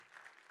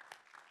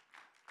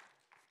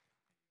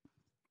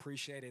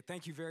Appreciate it.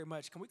 Thank you very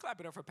much. Can we clap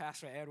it up for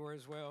Pastor Edward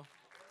as well?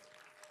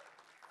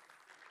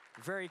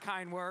 Very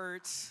kind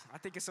words. I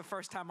think it's the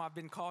first time I've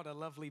been called a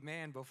lovely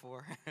man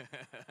before.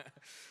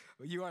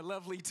 You are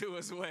lovely too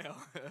as well.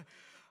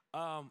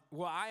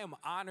 Well, I am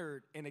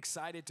honored and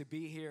excited to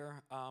be here.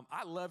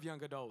 I love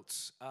young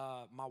adults.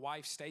 My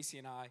wife, Stacy,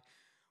 and I,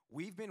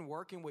 we've been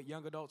working with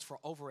young adults for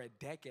over a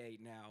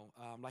decade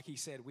now. Like he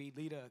said, we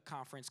lead a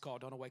conference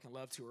called Don't Awaken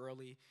Love Too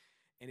Early.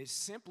 And it's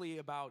simply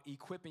about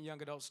equipping young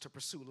adults to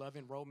pursue love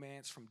and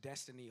romance from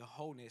destiny to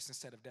wholeness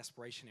instead of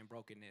desperation and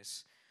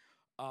brokenness.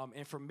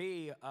 And for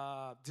me,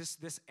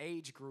 this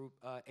age group,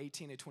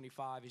 18 to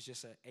 25, is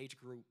just an age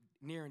group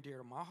near and dear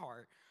to my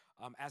heart.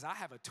 As I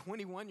have a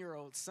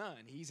 21-year-old son.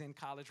 He's in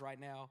college right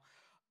now,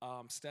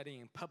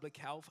 studying public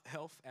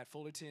health at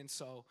Fullerton.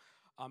 So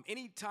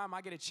anytime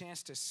I get a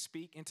chance to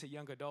speak into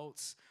young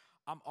adults,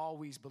 I'm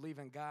always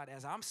believing God.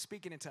 As I'm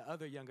speaking into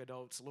other young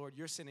adults, Lord,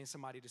 you're sending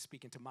somebody to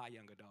speak into my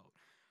young adult.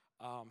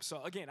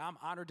 So again, I'm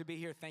honored to be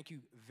here. Thank you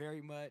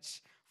very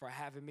much for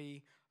having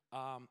me.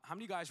 How many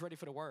of you guys ready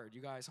for the word?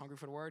 You guys hungry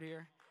for the word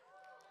here?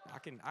 I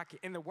can.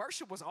 And the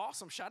worship was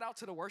awesome. Shout out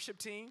to the worship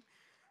team.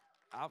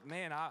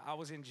 I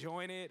was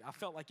enjoying it. I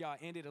felt like y'all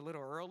ended a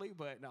little early,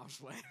 but no, I'm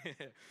just playing.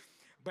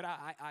 But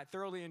I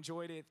thoroughly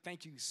enjoyed it.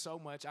 Thank you so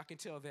much. I can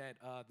tell that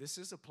this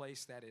is a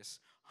place that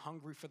is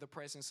hungry for the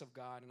presence of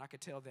God, and I can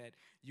tell that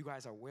you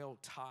guys are well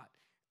taught,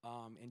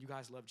 and you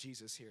guys love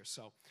Jesus here.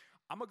 So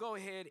I'm going to go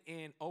ahead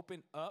and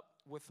open up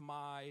with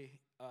my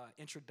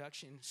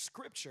introduction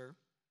scripture.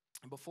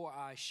 And before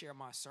I share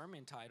my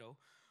sermon title,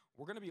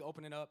 we're going to be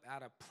opening up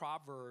out of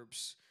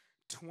Proverbs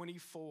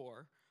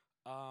 24,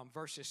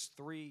 verses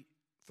 3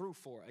 through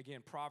 4.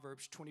 Again,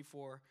 Proverbs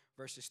 24,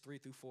 verses 3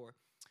 through 4.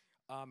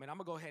 And I'm going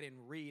to go ahead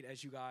and read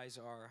as you guys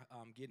are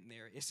getting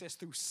there. It says,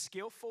 through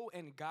skillful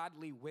and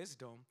godly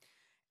wisdom,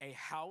 a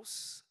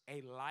house,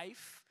 a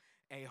life,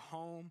 a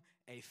home,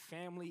 a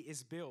family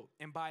is built.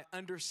 And by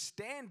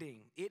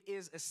understanding, it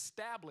is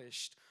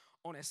established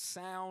on a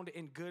sound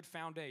and good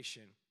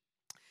foundation.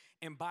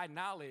 And by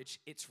knowledge,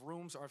 its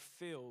rooms are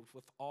filled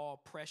with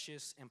all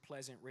precious and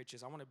pleasant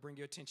riches. I want to bring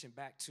your attention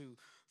back to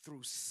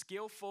through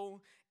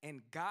skillful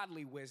and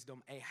godly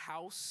wisdom, a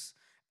house,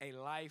 a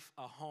life,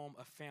 a home,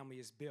 a family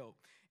is built.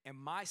 And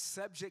my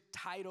subject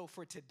title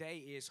for today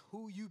is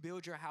Who You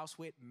Build Your House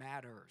With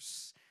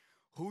Matters.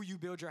 Who you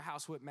build your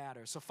house with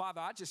matters. So,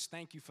 Father, I just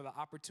thank you for the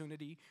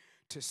opportunity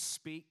to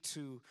speak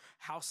to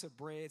House of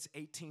Breads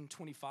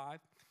 1825.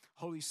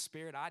 Holy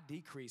Spirit, I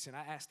decrease, and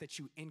I ask that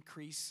you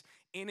increase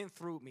in and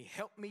through me.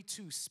 Help me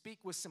to speak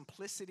with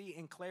simplicity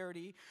and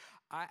clarity.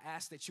 I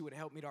ask that you would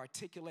help me to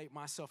articulate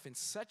myself in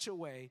such a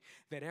way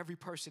that every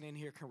person in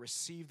here can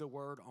receive the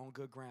word on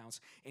good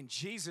grounds. In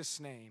Jesus'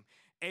 name,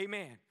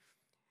 amen.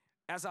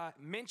 As I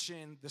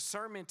mentioned, the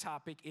sermon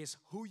topic is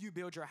who you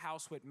build your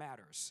house with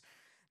matters.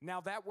 Now,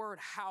 that word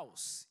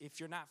house, if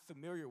you're not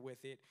familiar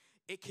with it,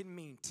 it can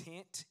mean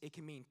tent, it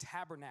can mean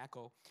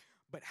tabernacle,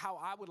 but how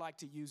I would like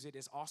to use it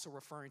is also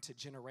referring to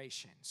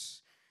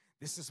generations.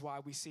 This is why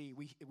we see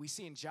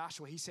in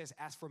Joshua, he says,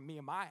 as for me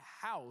and my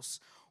house,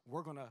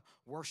 we're going to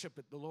worship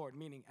the Lord,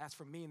 meaning as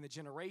for me and the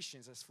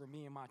generations, as for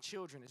me and my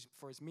children, as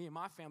for me and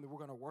my family, we're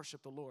going to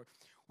worship the Lord.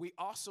 We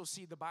also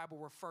see the Bible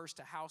refers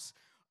to house,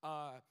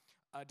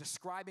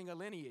 describing a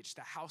lineage,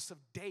 the house of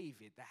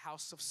David, the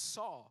house of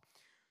Saul.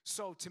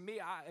 So to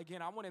me,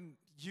 I want to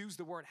use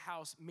the word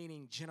house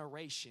meaning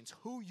generations.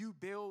 Who you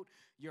build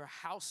your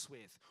house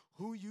with,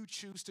 who you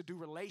choose to do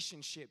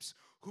relationships,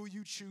 who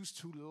you choose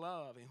to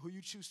love and who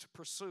you choose to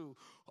pursue,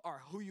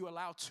 or who you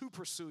allow to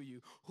pursue you,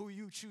 who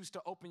you choose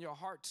to open your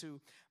heart to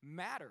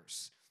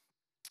matters.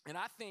 And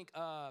I think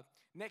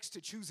next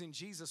to choosing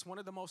Jesus, one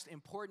of the most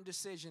important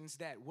decisions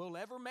that we'll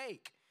ever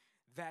make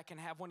that can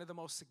have one of the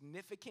most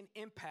significant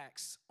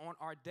impacts on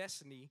our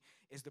destiny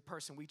is the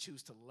person we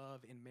choose to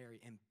love and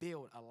marry and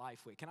build a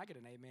life with. Can I get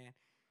an amen?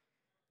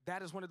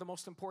 That is one of the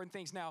most important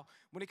things. Now,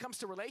 when it comes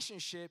to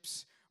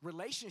relationships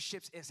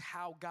is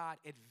how God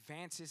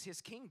advances his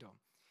kingdom.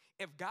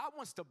 If God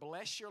wants to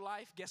bless your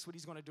life, guess what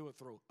he's going to do it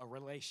through? A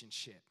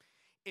relationship.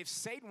 If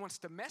Satan wants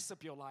to mess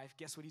up your life,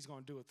 guess what he's going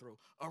to do it through?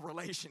 A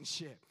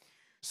relationship.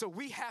 So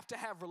we have to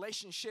have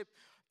relationship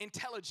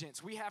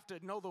intelligence. We have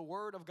to know the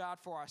word of God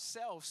for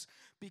ourselves,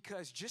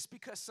 because just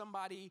because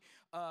somebody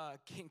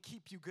can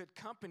keep you good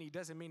company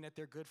doesn't mean that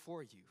they're good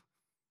for you.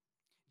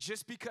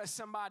 Just because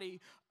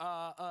somebody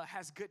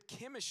has good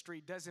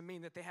chemistry doesn't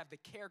mean that they have the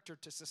character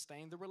to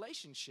sustain the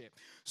relationship.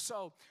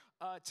 So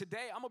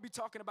today I'm going to be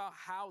talking about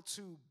how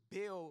to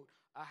build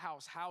a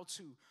house, how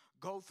to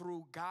go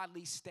through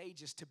godly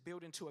stages to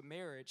build into a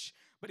marriage.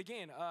 But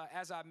again,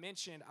 as I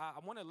mentioned, I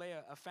want to lay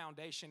a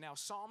foundation. Now,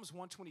 Psalms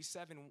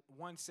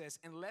 127:1 says,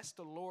 unless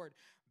the Lord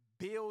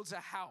builds a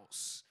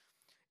house,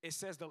 it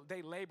says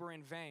they labor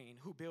in vain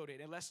who build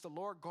it. Unless the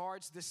Lord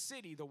guards the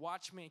city, the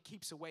watchman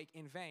keeps awake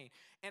in vain.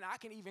 And I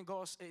can even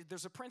go,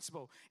 there's a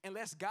principle.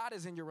 Unless God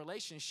is in your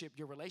relationship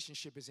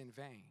is in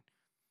vain.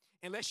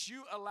 Unless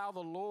you allow the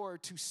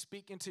Lord to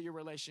speak into your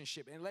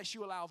relationship, unless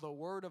you allow the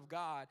word of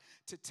God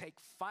to take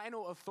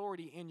final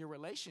authority in your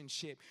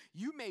relationship,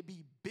 you may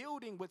be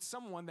building with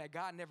someone that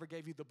God never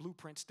gave you the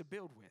blueprints to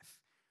build with.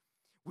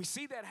 We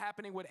see that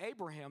happening with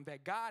Abraham,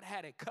 that God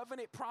had a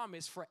covenant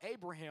promise for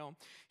Abraham.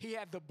 He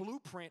had the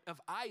blueprint of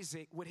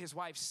Isaac with his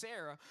wife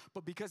Sarah,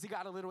 but because he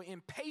got a little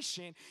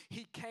impatient,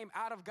 he came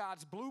out of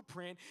God's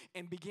blueprint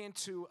and began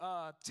to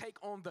take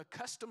on the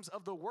customs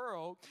of the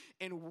world.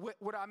 And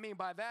what I mean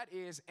by that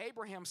is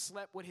Abraham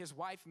slept with his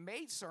wife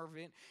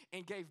maidservant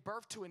and gave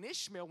birth to an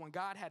Ishmael when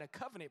God had a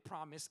covenant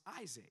promise,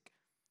 Isaac.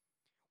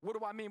 What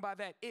do I mean by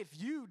that? If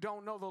you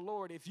don't know the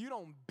Lord, if you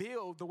don't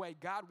build the way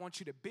God wants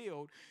you to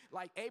build,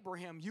 like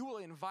Abraham, you will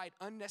invite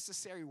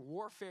unnecessary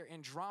warfare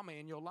and drama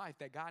in your life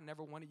that God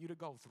never wanted you to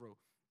go through.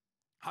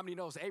 How many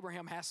knows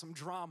Abraham has some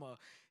drama?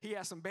 He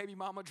has some baby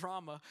mama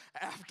drama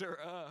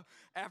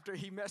after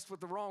he messed with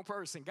the wrong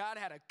person. God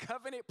had a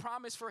covenant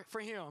promise for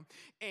him,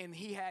 and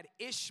he had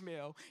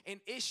Ishmael. And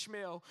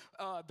Ishmael,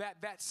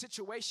 that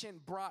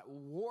situation brought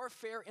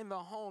warfare in the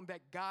home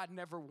that God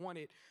never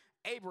wanted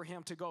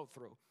Abraham to go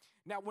through.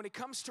 Now, when it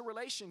comes to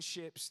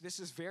relationships, this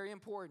is very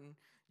important.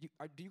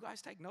 Do you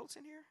guys take notes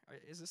in here?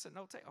 Is this a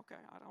note take? Okay,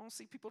 I don't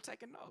see people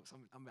taking notes.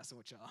 I'm messing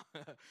with y'all.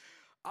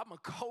 I'm a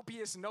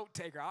copious note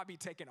taker. I'll be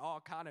taking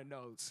all kind of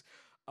notes.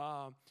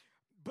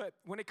 But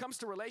when it comes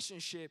to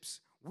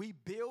relationships, we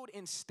build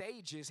in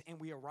stages and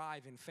we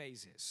arrive in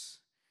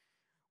phases.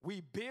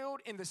 We build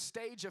in the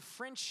stage of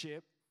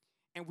friendship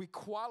and we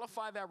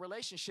qualify that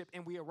relationship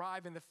and we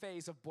arrive in the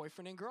phase of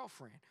boyfriend and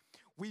girlfriend.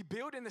 We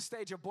build in the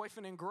stage of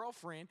boyfriend and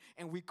girlfriend,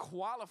 and we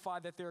qualify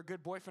that they're a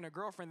good boyfriend or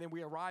girlfriend. Then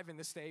we arrive in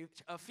the stage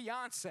of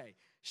fiance.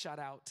 Shout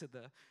out to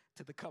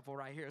the couple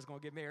right here who's gonna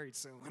get married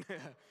soon.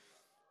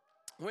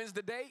 When's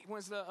the date?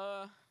 When's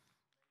the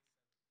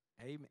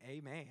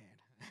Amen.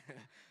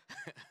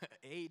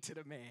 A to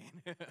the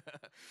man.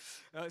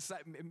 It's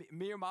like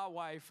me and my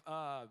wife,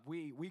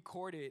 we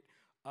courted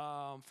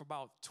for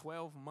about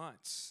 12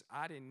 months.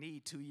 I didn't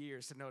need 2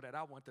 years to know that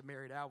I want to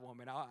marry that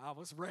woman. I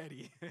was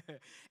ready.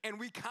 And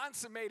we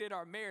consummated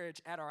our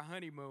marriage at our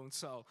honeymoon.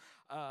 So,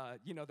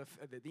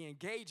 the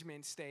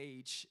engagement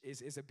stage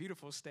is a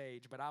beautiful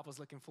stage, but I was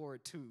looking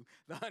forward to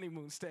the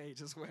honeymoon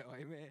stage as well.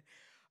 Amen.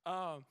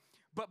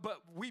 But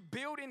we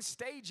build in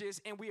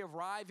stages and we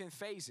arrive in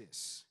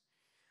phases.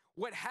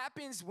 What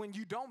happens when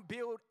you don't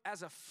build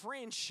as a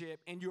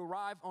friendship and you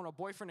arrive on a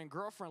boyfriend and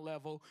girlfriend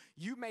level,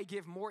 you may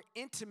give more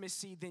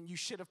intimacy than you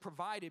should have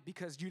provided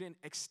because you didn't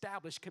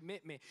establish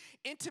commitment.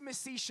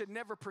 Intimacy should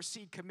never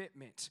precede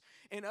commitment.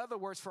 In other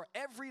words, for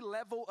every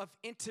level of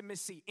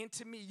intimacy,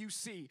 you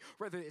see,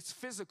 whether it's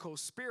physical,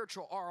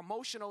 spiritual, or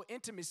emotional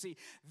intimacy,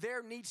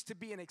 there needs to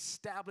be an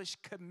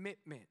established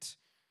commitment.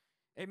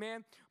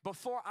 Amen.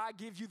 Before I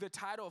give you the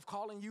title of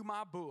calling you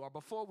my boo, or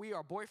before we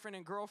are boyfriend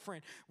and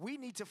girlfriend, we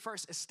need to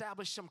first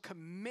establish some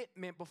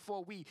commitment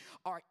before we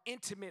are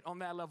intimate on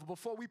that level.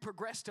 Before we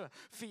progress to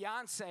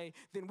fiance,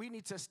 then we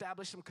need to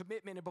establish some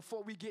commitment. And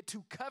before we get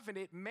to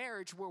covenant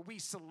marriage, where we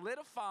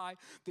solidify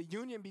the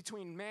union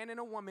between man and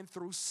a woman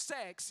through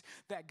sex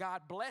that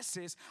God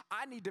blesses,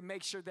 I need to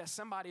make sure that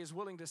somebody is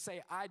willing to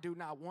say, I do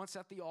not once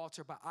at the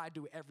altar, but I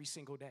do every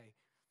single day.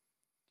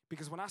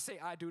 Because when I say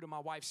I do to my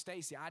wife,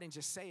 Stacy, I didn't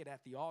just say it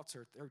at the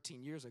altar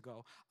 13 years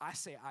ago. I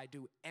say I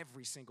do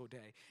every single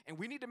day. And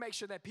we need to make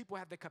sure that people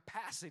have the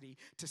capacity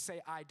to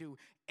say I do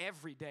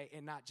every day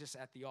and not just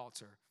at the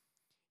altar.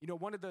 You know,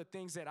 one of the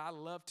things that I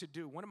love to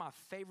do, one of my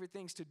favorite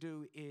things to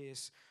do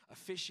is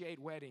officiate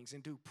weddings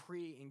and do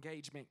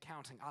pre-engagement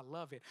counting. I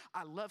love it.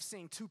 I love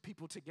seeing two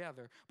people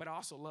together, but I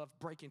also love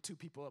breaking two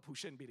people up who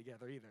shouldn't be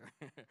together either.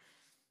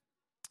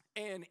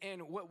 And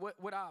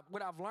what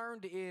I've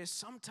learned is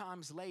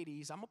sometimes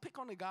ladies, I'm going to pick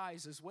on the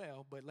guys as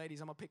well, but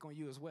ladies, I'm going to pick on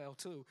you as well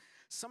too.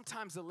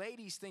 Sometimes the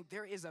ladies think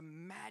there is a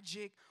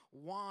magic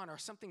wand or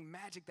something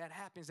magic that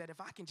happens that if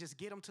I can just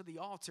get him to the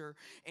altar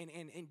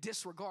and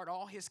disregard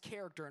all his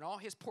character and all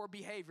his poor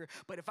behavior,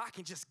 but if I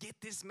can just get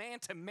this man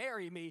to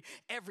marry me,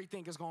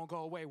 everything is going to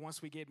go away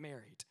once we get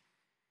married.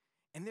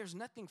 And there's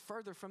nothing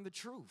further from the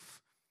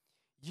truth.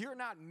 You're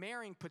not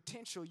marrying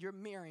potential, you're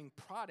marrying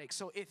product.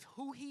 So if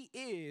who he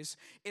is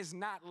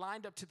not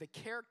lined up to the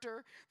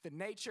character, the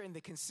nature, and the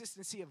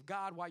consistency of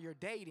God while you're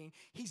dating,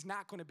 he's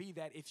not going to be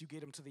that if you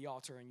get him to the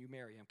altar and you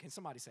marry him. Can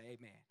somebody say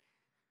amen?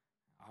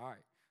 All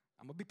right.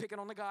 I'm going to be picking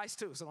on the guys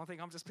too, so don't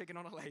think I'm just picking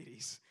on the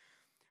ladies.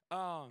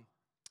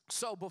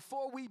 So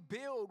before we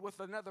build with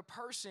another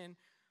person,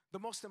 the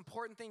most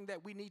important thing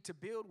that we need to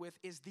build with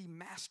is the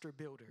master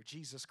builder,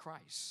 Jesus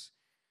Christ.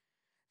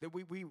 That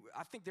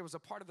I think there was a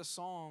part of the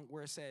song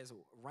where it says,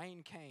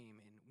 rain came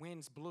and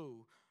winds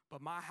blew,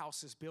 but my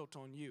house is built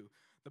on you.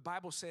 The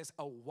Bible says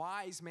a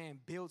wise man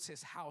builds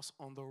his house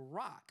on the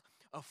rock.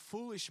 A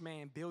foolish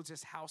man builds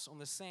his house on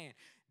the sand.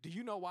 Do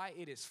you know why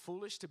it is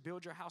foolish to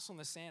build your house on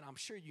the sand? I'm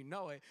sure you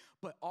know it,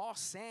 but all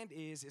sand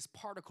is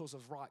particles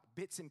of rock,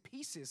 bits and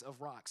pieces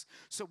of rocks.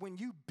 So when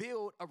you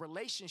build a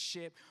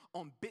relationship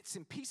on bits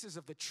and pieces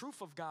of the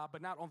truth of God,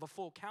 but not on the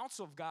full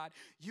counsel of God,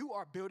 you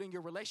are building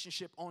your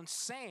relationship on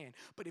sand.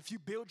 But if you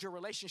build your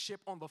relationship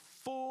on the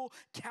full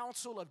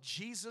counsel of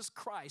Jesus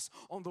Christ,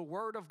 on the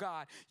word of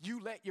God,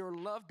 you let your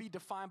love be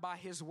defined by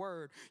his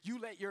word.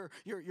 You let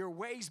your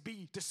ways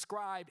be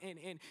described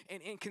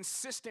and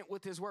consistent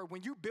with his word.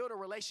 When you build a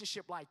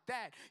relationship like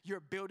that, you're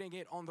building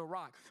it on the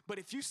rock. But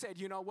if you said,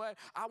 you know what,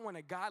 I want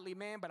a godly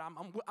man, but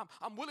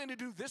I'm willing to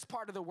do this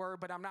part of the word,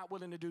 but I'm not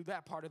willing to do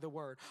that part of the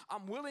word.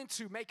 I'm willing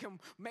to make him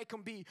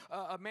be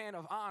a man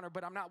of honor,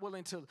 but I'm not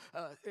willing to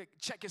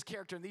check his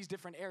character in these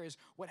different areas.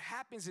 What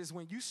happens is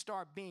when you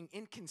start being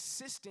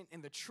inconsistent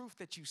in the truth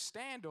that you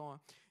stand on,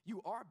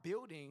 you are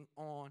building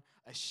on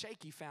a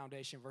shaky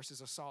foundation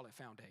versus a solid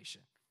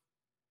foundation.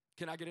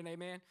 Can I get an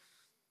amen?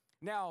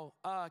 Now,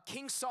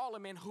 King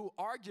Solomon, who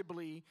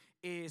arguably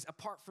is,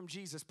 apart from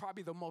Jesus,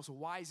 probably the most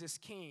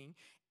wisest king,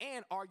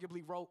 and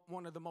arguably wrote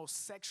one of the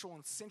most sexual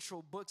and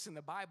sensual books in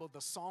the Bible, the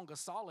Song of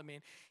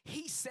Solomon,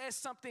 he says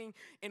something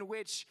in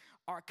which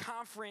our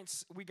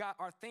conference, we got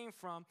our theme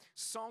from,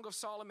 Song of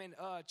Solomon,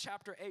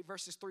 chapter 8,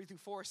 verses 3 through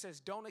 4,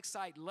 says, don't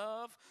excite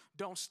love,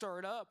 don't stir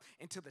it up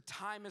until the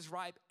time is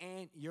ripe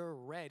and you're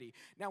ready.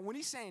 Now, when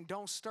he's saying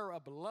don't stir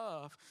up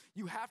love,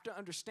 you have to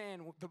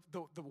understand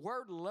the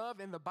word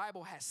love in the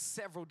Bible has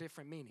several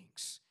different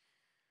meanings.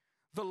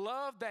 The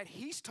love that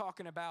he's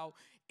talking about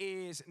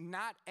is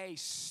not a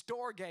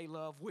storge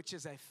love, which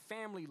is a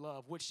family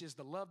love, which is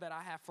the love that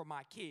I have for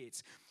my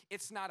kids.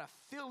 It's not a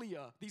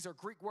philia. These are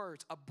Greek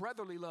words, a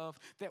brotherly love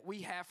that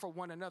we have for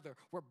one another.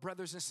 We're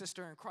brothers and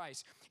sisters in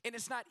Christ. And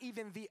it's not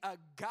even the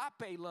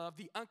agape love,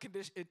 the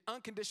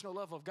unconditional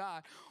love of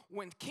God.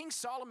 When King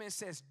Solomon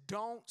says,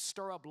 don't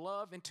stir up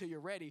love until you're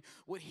ready,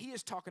 what he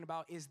is talking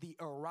about is the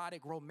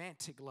erotic,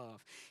 romantic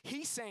love.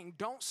 He's saying,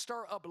 don't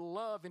stir up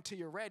love until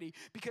you're ready,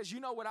 because you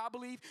know what I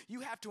believe?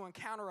 You have to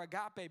encounter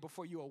agape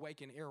before you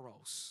awaken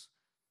eros.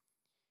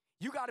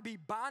 You got to be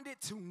bonded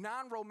to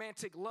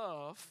non-romantic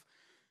love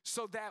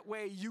so that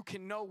way you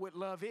can know what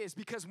love is.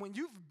 Because when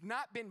you've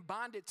not been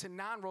bonded to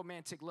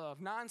non-romantic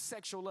love,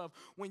 non-sexual love,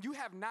 when you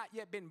have not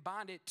yet been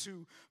bonded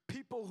to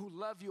people who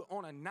love you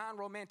on a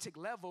non-romantic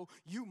level,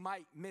 you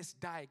might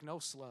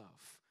misdiagnose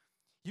love.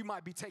 You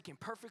might be taking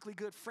perfectly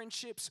good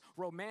friendships,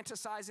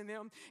 romanticizing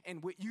them,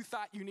 and what you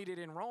thought you needed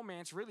in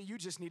romance, really you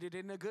just needed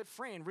it in a good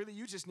friend. Really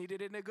you just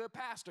needed it in a good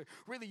pastor.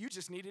 Really you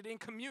just needed it in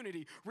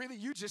community. Really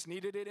you just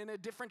needed it in a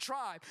different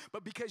tribe.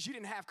 But because you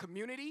didn't have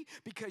community,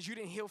 because you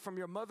didn't heal from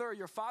your mother or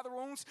your father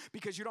wounds,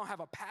 because you don't have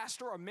a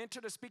pastor or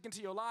mentor to speak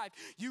into your life,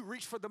 you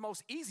reach for the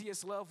most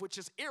easiest love, which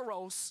is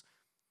eros.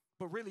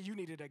 But really, you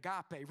needed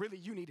agape. Really,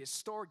 you needed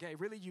storge.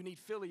 Really, you need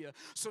philia.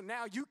 So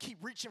now you keep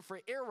reaching for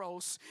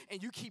eros,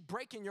 and you keep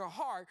breaking your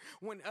heart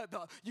when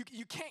God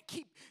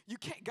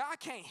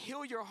can't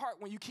heal your heart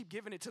when you keep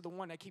giving it to the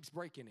one that keeps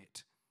breaking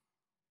it.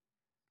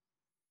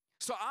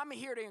 So I'm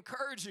here to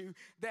encourage you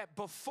that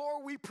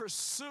before we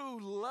pursue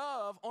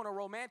love on a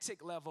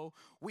romantic level,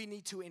 we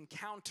need to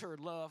encounter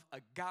love,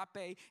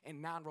 agape,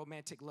 and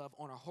non-romantic love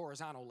on a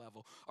horizontal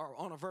level or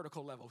on a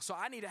vertical level. So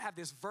I need to have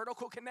this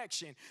vertical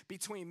connection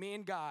between me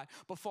and God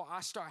before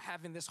I start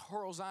having this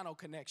horizontal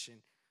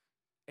connection.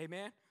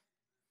 Amen?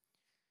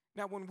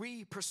 Now, when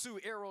we pursue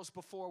eros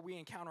before we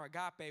encounter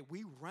agape,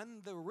 we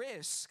run the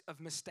risk of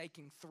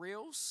mistaking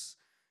thrills,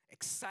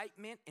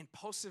 excitement,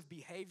 impulsive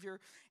behavior,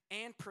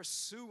 and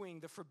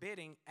pursuing the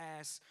forbidding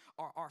as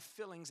our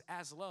feelings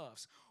as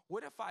loves.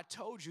 What if I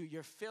told you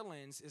your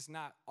feelings is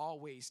not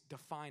always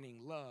defining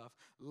love?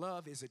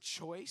 Love is a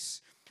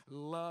choice.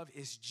 Love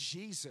is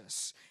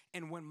Jesus.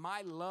 And when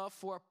my love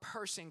for a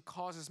person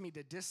causes me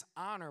to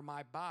dishonor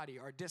my body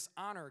or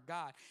dishonor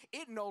God,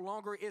 it no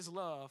longer is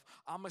love.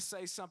 I'm going to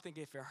say something.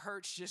 If it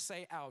hurts, just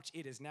say ouch.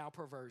 It is now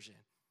perversion.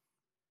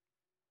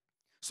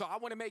 So I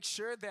want to make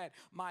sure that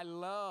my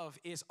love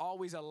is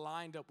always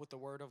aligned up with the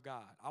word of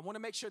God. I want to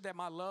make sure that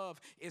my love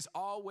is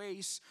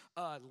always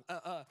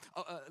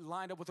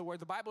lined up with the word.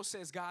 The Bible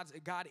says God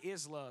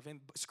is love, and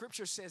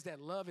scripture says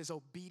that love is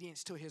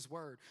obedience to his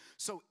word.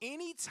 So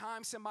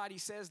anytime somebody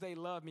says they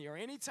love me, or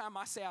anytime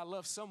I say I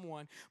love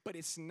someone, but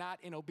it's not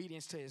in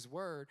obedience to his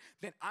word,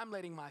 then I'm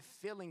letting my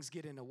feelings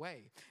get in the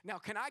way. Now,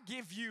 can I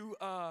give you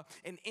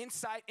an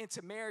insight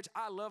into marriage?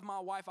 I love my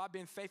wife. I've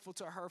been faithful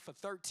to her for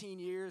 13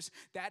 years.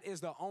 That is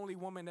the only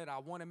woman that I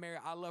want to marry.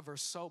 I love her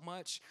so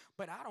much,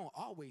 but I don't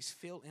always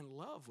feel in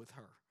love with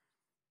her.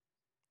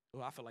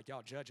 Well, I feel like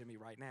y'all judging me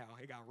right now.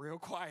 It got real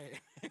quiet.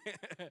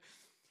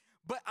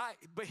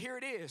 But here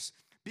it is.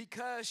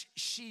 Because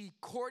she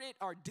courted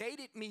or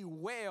dated me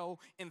well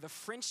in the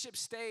friendship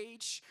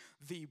stage,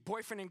 the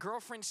boyfriend and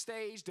girlfriend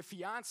stage, the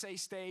fiance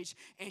stage,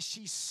 and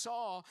she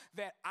saw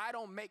that I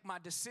don't make my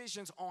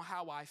decisions on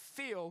how I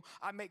feel.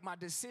 I make my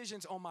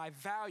decisions on my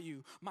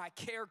value, my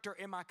character,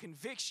 and my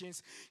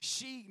convictions.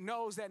 She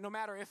knows that no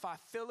matter if I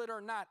feel it or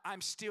not,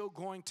 I'm still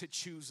going to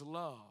choose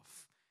love.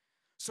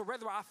 So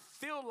whether I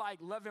feel like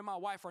loving my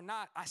wife or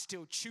not, I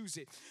still choose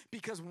it.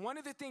 Because one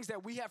of the things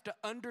that we have to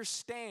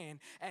understand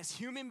as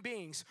human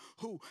beings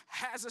who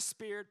has a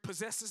spirit,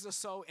 possesses a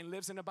soul, and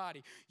lives in a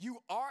body. You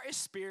are a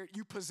spirit,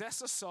 you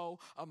possess a soul,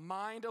 a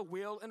mind, a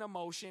will, an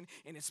emotion,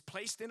 and it's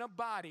placed in a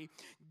body.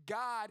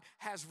 God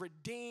has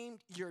redeemed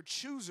your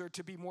chooser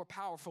to be more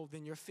powerful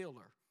than your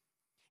feeler.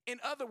 In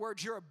other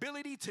words, your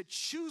ability to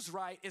choose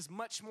right is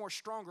much more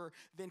stronger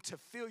than to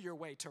feel your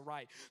way to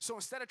right. So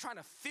instead of trying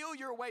to feel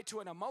your way to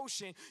an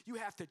emotion, you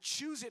have to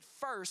choose it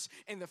first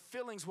and the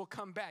feelings will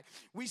come back.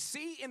 We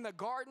see in the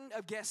Garden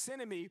of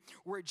Gethsemane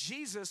where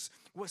Jesus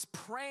was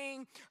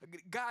praying,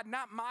 God,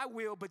 not my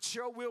will, but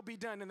your will be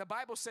done. And the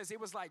Bible says it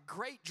was like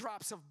great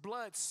drops of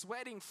blood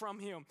sweating from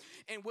him.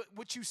 And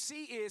what you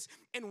see is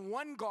in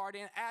one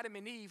garden, Adam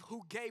and Eve,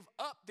 who gave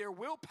up their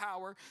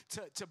willpower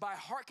to by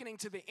hearkening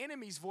to the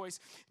enemy's voice,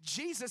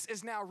 Jesus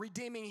is now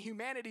redeeming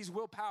humanity's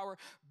willpower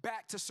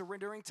back to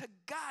surrendering to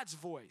God's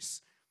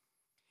voice.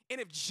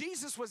 And if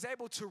Jesus was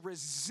able to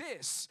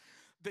resist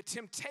the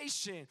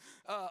temptation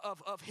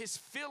of his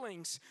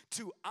feelings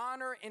to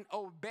honor and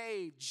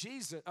obey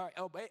Jesus, or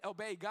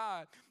obey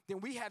God,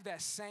 then we have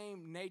that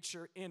same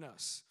nature in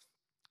us.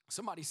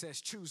 Somebody says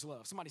choose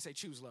love. Somebody say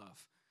choose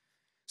love.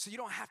 So you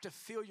don't have to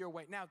feel your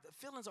way. Now, the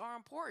feelings are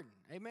important.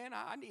 Amen.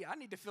 I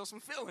need to feel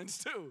some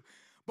feelings too.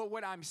 But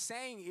what I'm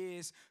saying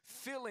is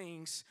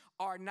feelings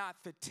are not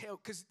the tail,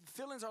 because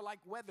feelings are like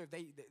weather.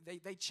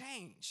 They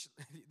change.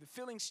 The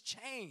feelings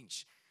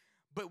change.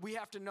 But we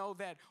have to know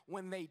that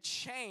when they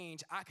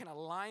change, I can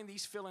align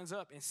these feelings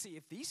up and see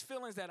if these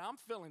feelings that I'm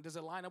feeling, does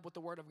it line up with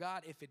the word of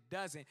God? If it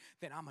doesn't,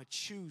 then I'm going to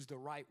choose the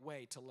right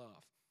way to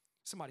love.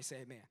 Somebody say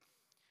amen.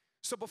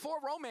 So before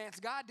romance,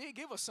 God did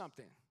give us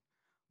something.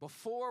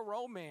 Before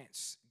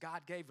romance,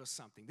 God gave us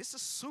something. This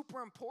is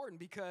super important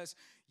because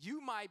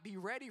you might be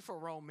ready for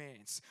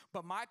romance.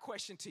 But my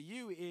question to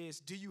you is,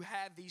 do you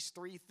have these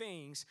three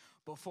things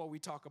before we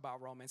talk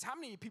about romance? How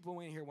many people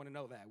in here want to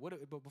know that?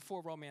 But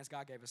before romance,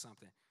 God gave us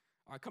something.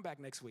 All right, come back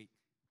next week.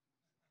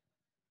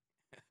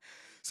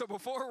 So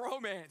before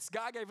romance,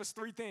 God gave us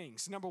three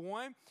things. Number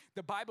one,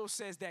 the Bible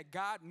says that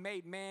God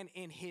made man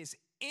in his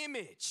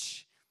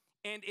image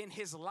and in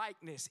his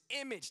likeness.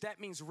 Image, that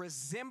means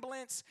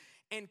resemblance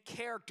and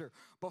character.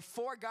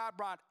 Before God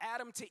brought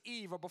Adam to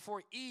Eve, or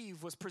before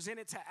Eve was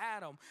presented to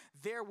Adam,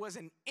 there was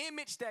an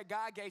image that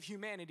God gave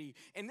humanity.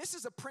 And this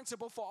is a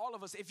principle for all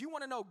of us. If you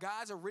want to know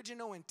God's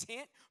original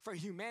intent for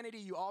humanity,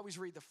 you always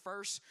read the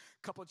first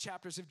couple of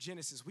chapters of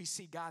Genesis. We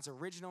see God's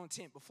original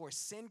intent before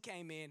sin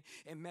came in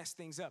and messed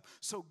things up.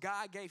 So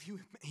God gave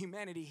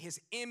humanity his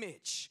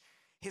image,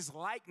 his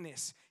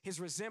likeness, his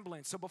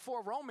resemblance. So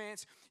before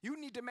romance, you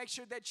need to make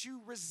sure that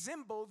you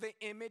resemble the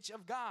image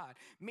of God.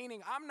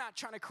 Meaning, I'm not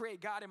trying to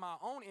create God in my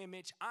own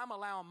image. I'm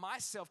allowing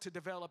myself to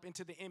develop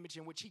into the image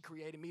in which he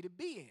created me to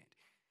be in.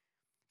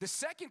 The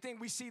second thing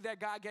we see that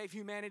God gave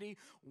humanity,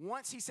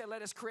 once he said,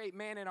 let us create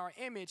man in our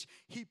image,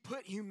 he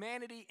put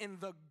humanity in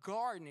the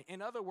garden.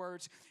 In other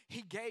words,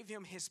 he gave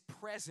him his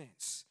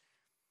presence.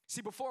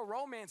 See, before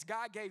romance,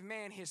 God gave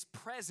man his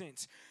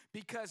presence,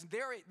 because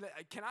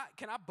can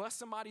I bust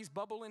somebody's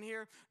bubble in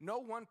here? No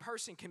one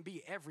person can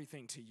be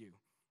everything to you.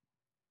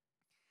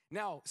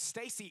 Now,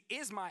 Stacy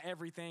is my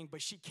everything,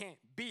 but she can't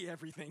be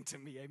everything to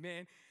me,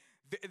 amen?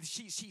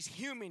 She's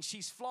human,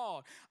 she's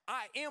flawed.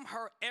 I am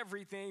her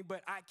everything,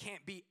 but I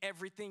can't be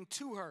everything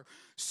to her.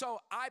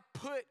 So I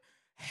put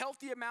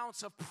healthy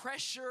amounts of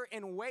pressure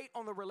and weight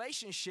on the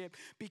relationship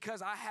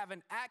because I have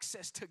an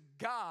access to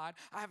God.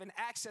 I have an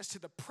access to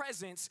the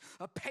presence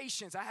of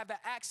patience. I have the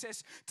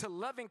access to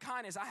loving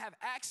kindness. I have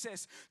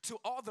access to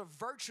all the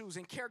virtues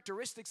and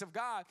characteristics of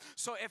God.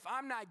 So if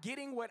I'm not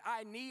getting what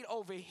I need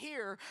over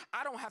here,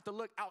 I don't have to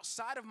look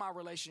outside of my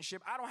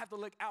relationship. I don't have to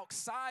look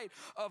outside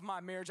of my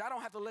marriage. I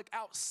don't have to look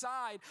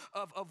outside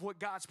of what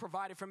God's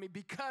provided for me,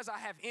 because I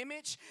have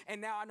image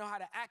and now I know how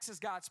to access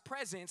God's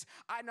presence.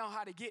 I know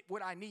how to get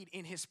what I need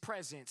in his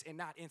presence and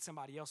not in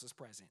somebody else's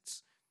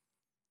presence.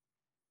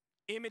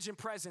 Image and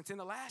presence. And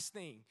the last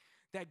thing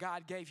that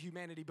God gave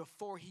humanity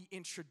before he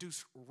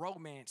introduced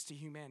romance to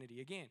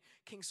humanity. Again,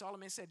 King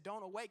Solomon said,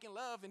 don't awaken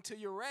love until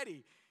you're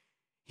ready.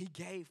 He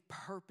gave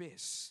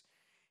purpose.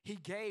 He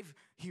gave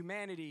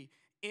humanity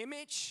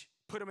image,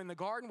 put them in the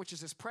garden, which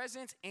is his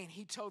presence, and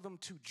he told them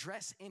to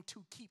dress and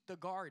to keep the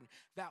garden.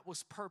 That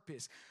was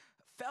purpose.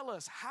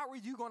 Fellas, how are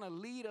you going to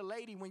lead a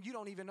lady when you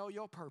don't even know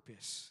your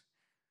purpose?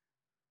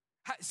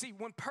 See,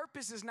 when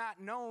purpose is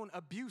not known,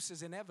 abuse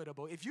is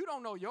inevitable. If you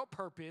don't know your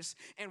purpose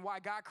and why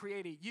God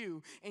created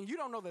you, and you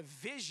don't know the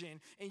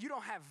vision, and you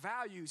don't have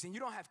values, and you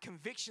don't have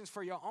convictions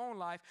for your own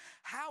life,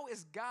 how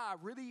is God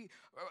really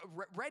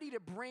ready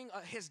to bring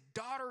his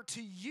daughter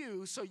to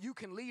you so you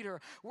can lead her?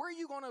 Where are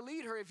you going to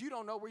lead her if you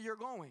don't know where you're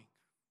going?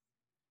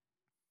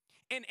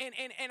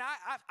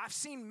 I've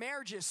seen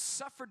marriages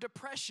suffer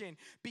depression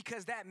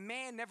because that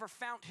man never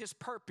found his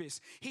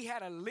purpose. He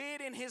had a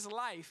lid in his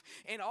life,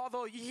 and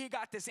although he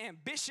got this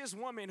ambitious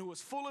woman who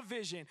was full of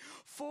vision,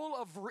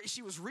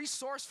 she was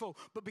resourceful,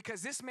 but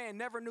because this man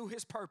never knew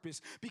his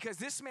purpose, because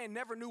this man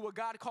never knew what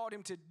God called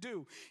him to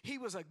do, he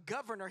was a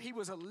governor, he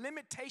was a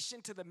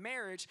limitation to the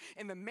marriage,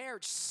 and the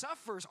marriage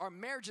suffers, our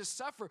marriages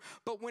suffer.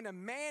 But when a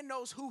man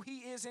knows who he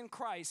is in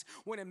Christ,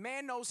 when a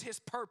man knows his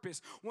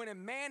purpose, when a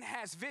man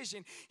has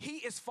vision, he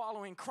is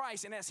following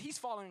Christ. And as he's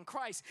following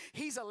Christ,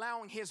 he's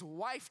allowing his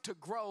wife to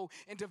grow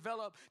and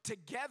develop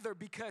together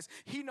because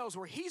he knows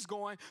where he's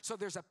going. So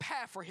there's a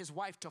path for his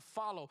wife to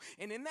follow.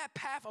 And in that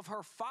path of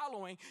her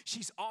following,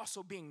 she's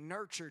also being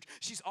nurtured.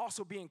 She's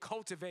also being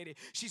cultivated.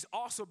 She's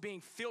also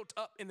being filled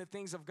up in the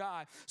things of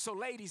God. So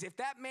ladies, if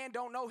that man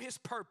don't know his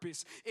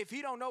purpose, if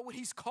he don't know what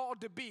he's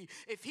called to be,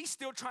 if he's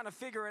still trying to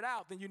figure it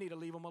out, then you need to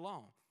leave him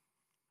alone.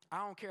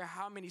 I don't care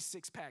how many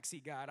six-packs he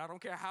got. I don't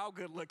care how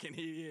good-looking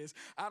he is.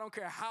 I don't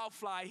care how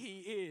fly he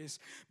is,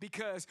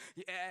 because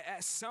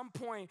at some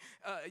point,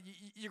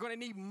 you're going to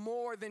need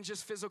more than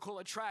just physical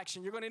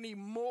attraction. You're going to need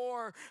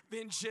more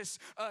than just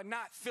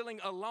not feeling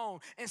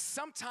alone. And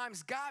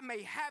sometimes God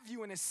may have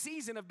you in a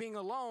season of being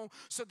alone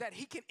so that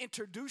he can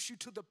introduce you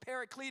to the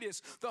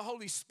Paracletus, the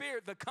Holy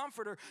Spirit, the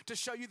Comforter, to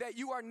show you that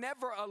you are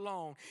never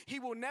alone. He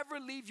will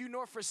never leave you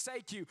nor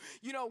forsake you.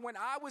 You know, when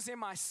I was in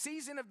my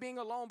season of being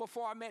alone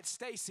before I met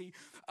Stacy,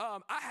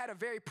 I had a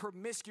very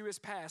promiscuous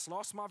past.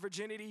 Lost my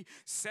virginity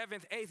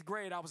 7th, 8th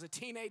grade. I was a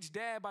teenage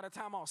dad by the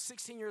time I was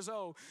 16 years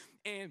old.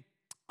 And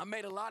I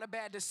made a lot of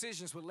bad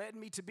decisions, which led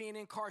me to being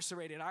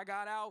incarcerated. I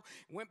got out,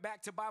 went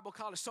back to Bible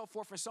college, so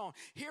forth and so on.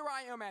 Here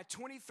I am at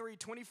 23,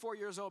 24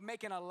 years old,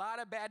 making a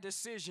lot of bad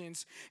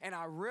decisions, and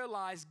I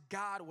realized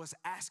God was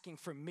asking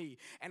for me.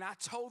 And I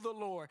told the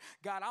Lord,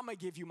 God, I'm going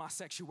to give you my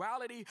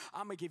sexuality.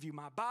 I'm going to give you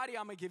my body.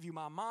 I'm going to give you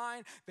my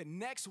mind. The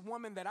next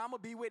woman that I'm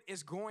going to be with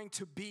is going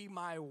to be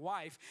my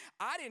wife.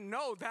 I didn't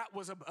know that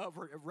was a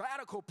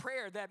radical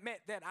prayer that meant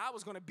that I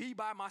was going to be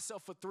by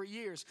myself for 3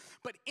 years.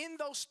 But in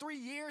those 3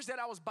 years that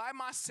I was by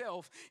myself,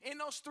 in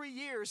those 3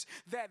 years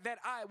that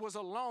I was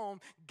alone,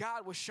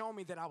 God was showing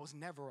me that I was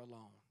never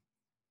alone.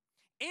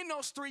 In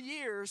those 3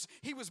 years,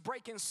 he was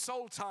breaking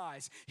soul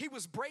ties. He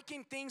was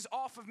breaking things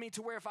off of me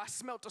to where if I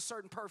smelt a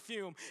certain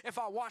perfume, if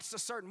I watched a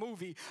certain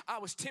movie, I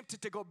was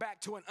tempted to go back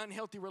to an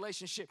unhealthy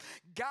relationship.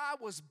 God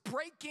was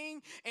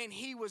breaking and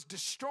he was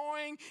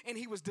destroying and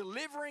he was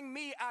delivering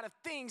me out of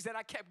things that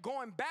I kept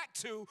going back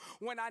to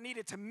when I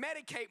needed to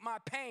medicate my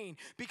pain.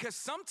 Because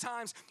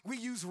sometimes we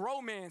use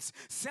romance.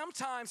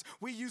 Sometimes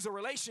we use a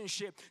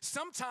relationship.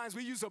 Sometimes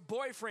we use a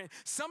boyfriend.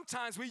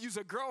 Sometimes we use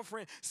a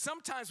girlfriend.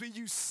 Sometimes we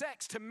use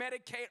sex to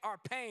medicate our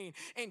pain.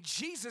 And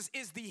Jesus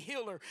is the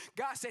healer.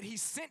 God said he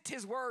sent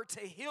his word to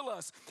heal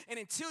us. And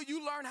until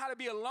you learn how to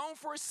be alone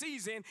for a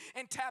season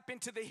and tap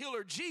into the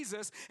healer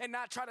Jesus and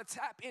not try to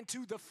tap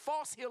into the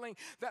false healing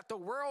that the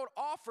world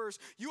offers,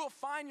 you will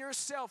find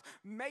yourself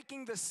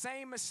making the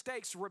same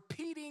mistakes,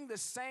 repeating the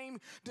same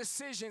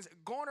decisions,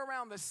 going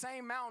around the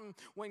same mountain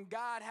when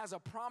God has a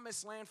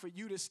promised land for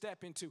you to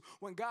step into,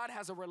 when God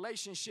has a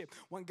relationship,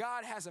 when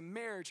God has a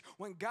marriage,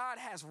 when God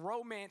has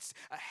romance,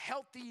 a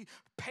healthy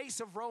pace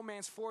of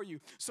romance for you.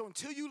 So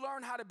until you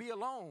learn how to be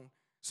alone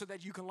so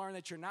that you can learn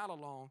that you're not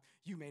alone,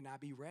 you may not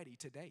be ready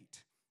to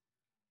date.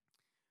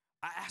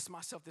 I asked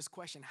myself this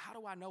question: how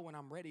do I know when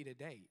I'm ready to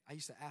date? I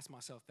used to ask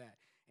myself that,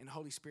 and the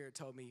Holy Spirit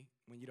told me,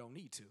 when you don't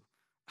need to.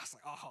 I was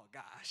like, oh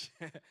gosh.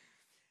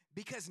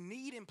 Because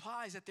need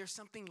implies that there's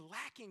something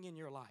lacking in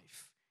your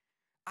life.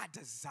 I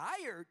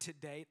desire to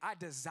date, I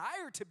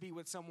desire to be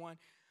with someone,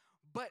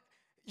 but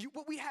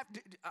what we have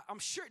to, I'm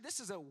sure this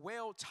is a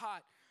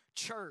well-taught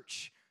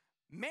church.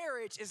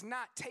 Marriage is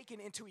not taken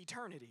into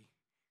eternity.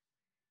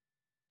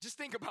 Just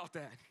think about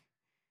that.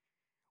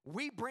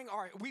 We bring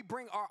our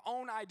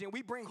own identity.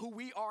 We bring who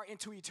we are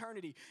into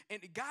eternity.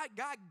 And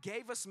God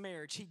gave us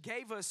marriage. He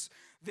gave us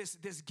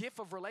this gift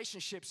of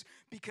relationships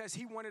because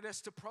he wanted us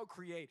to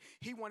procreate.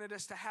 He wanted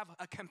us to have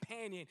a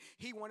companion.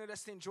 He wanted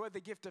us to enjoy the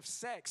gift of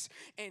sex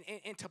and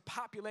to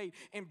populate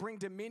and bring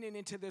dominion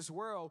into this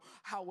world.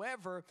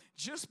 However,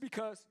 just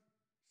because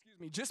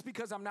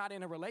I'm not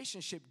in a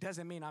relationship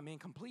doesn't mean I'm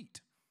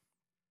incomplete.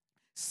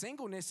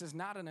 Singleness is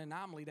not an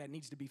anomaly that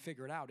needs to be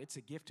figured out. It's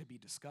a gift to be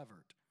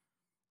discovered.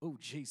 Oh,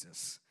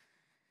 Jesus.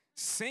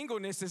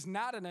 Singleness is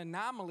not an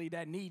anomaly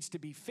that needs to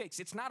be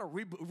fixed. It's not a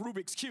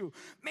Rubik's Cube.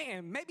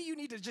 Man, maybe you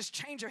need to just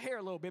change your hair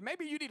a little bit.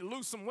 Maybe you need to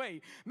lose some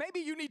weight. Maybe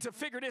you need to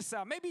figure this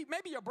out. Maybe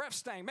your breath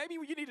stank. Maybe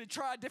you need to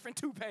try a different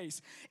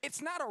toothpaste.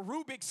 It's not a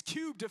Rubik's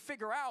Cube to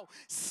figure out.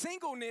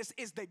 Singleness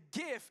is the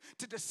gift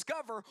to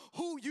discover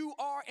who you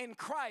are in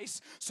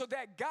Christ so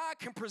that God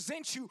can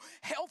present you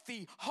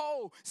healthy,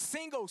 whole,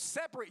 single,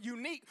 separate,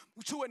 unique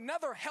to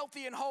another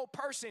healthy and whole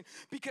person.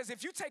 Because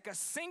if you take a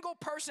single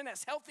person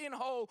that's healthy and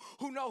whole,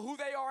 who know who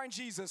they they are in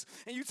Jesus,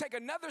 and you take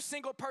another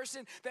single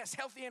person that's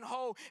healthy and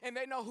whole, and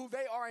they know who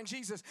they are in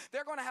Jesus,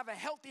 they're going to have a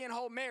healthy and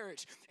whole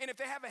marriage. And if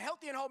they have a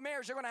healthy and whole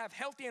marriage, they're going to have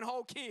healthy and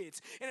whole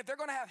kids. And if they're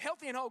going to have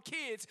healthy and whole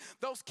kids,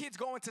 those kids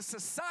go into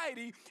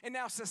society, and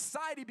now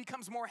society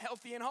becomes more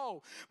healthy and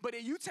whole. But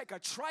if you take a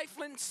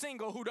trifling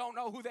single who don't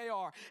know who they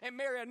are and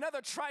marry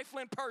another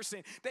trifling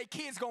person, their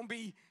kids going to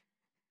be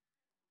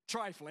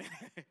trifling.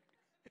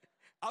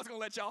 I was going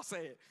to let y'all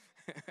say it.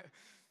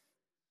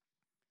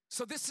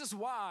 So this is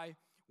why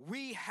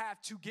we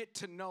have to get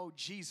to know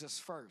Jesus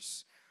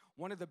first.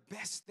 One of the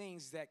best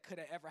things that could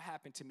have ever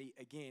happened to me,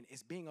 again,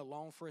 is being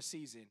alone for a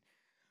season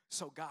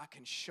so God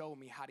can show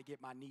me how to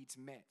get my needs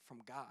met from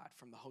God,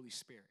 from the Holy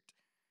Spirit.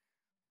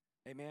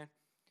 Amen?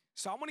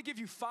 So I want to give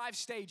you 5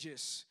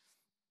 stages,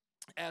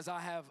 as I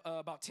have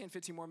about 10,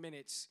 15 more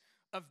minutes,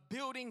 of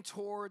building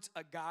towards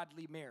a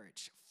godly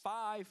marriage.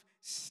 5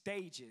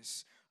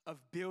 stages of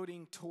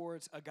building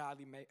towards a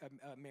godly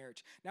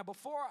marriage. Now,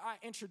 before I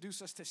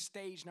introduce us to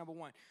stage number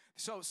 1,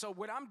 so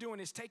what I'm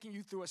doing is taking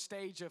you through a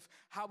stage of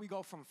how we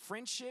go from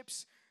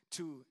friendships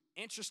to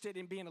interested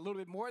in being a little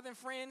bit more than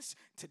friends,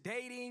 to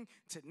dating,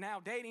 to now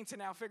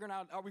figuring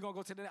out, are we going to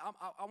go to the,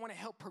 I want to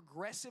help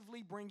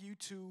progressively bring you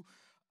to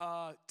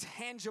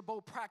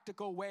tangible,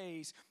 practical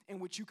ways in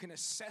which you can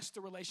assess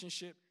the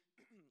relationship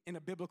in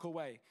a biblical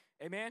way.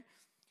 Amen?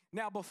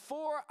 Now,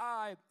 before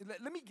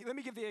let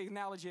me give the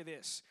analogy of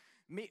this.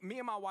 Me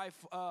and my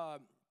wife,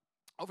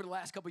 over the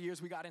last couple of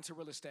years, we got into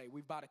real estate.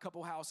 We bought a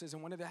couple houses,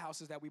 and one of the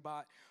houses that we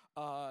bought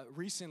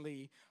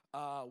recently,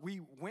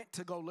 we went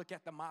to go look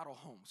at the model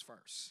homes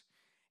first.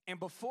 And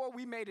before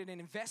we made an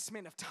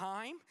investment of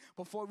time,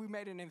 before we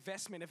made an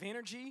investment of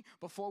energy,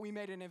 before we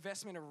made an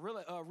investment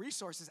of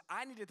resources,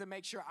 I needed to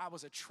make sure I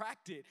was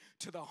attracted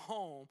to the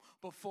home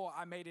before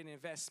I made an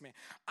investment.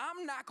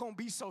 I'm not going to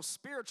be so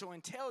spiritual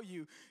and tell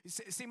you.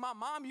 See, my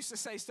mom used to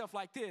say stuff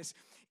like this.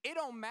 It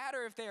don't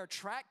matter if they're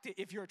attracted.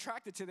 If you're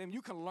attracted to them,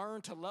 you can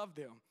learn to love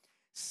them.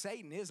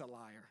 Satan is a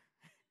liar.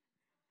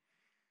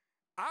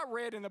 I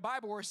read in the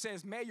Bible where it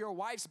says, may your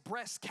wife's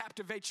breasts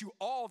captivate you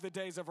all the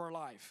days of her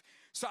life.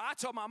 So I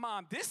told my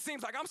mom, this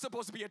seems like I'm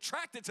supposed to be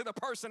attracted to the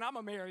person I'm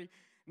going to marry,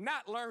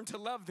 not learn to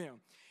love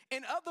them.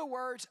 In other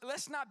words,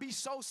 let's not be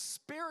so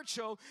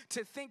spiritual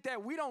to think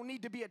that we don't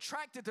need to be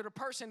attracted to the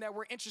person that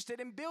we're interested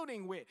in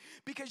building with,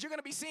 because you're going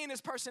to be seeing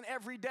this person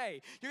every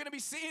day. You're going to be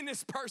seeing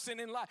this person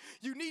in life.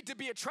 You need to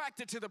be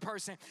attracted to the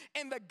person.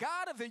 And the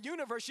God of the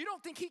universe, you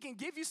don't think he can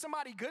give you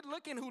somebody good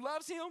looking who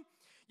loves him?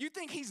 You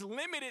think he's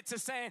limited to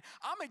saying,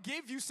 I'm going to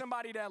give you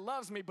somebody that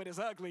loves me but is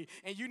ugly,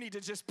 and you need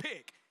to just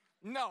pick.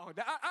 No,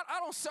 I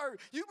don't serve.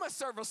 You must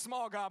serve a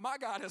small God. My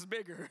God is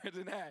bigger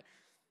than that.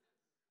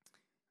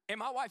 And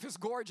my wife is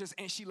gorgeous,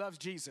 and she loves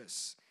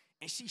Jesus.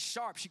 And she's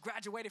sharp. She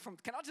graduated from,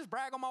 can I just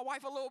brag on my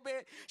wife a little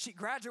bit? She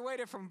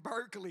graduated from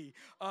Berkeley.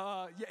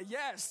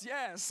 Yes.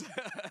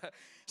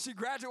 She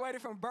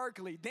graduated from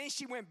Berkeley. Then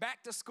she went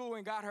back to school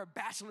and got her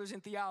bachelor's in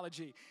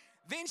theology.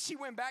 Then she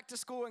went back to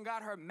school and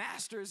got her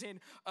master's in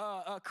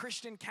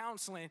Christian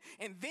counseling.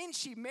 And then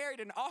she married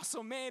an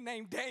awesome man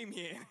named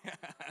Damien.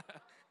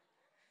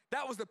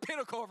 That was the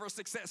pinnacle of her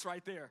success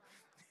right there.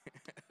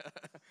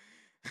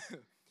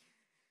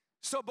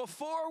 So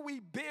before we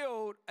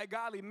build a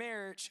godly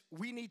marriage,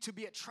 we need to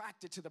be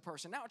attracted to the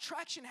person. Now,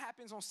 attraction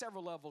happens on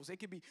several levels. It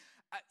could be,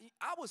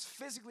 I was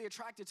physically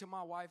attracted to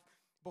my wife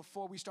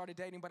before we started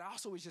dating, but I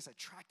also was just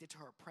attracted to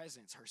her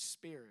presence, her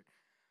spirit.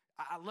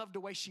 I love the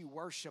way she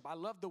worshiped. I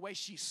love the way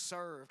she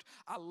served.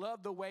 I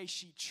love the way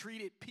she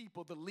treated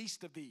people, the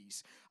least of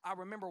these. I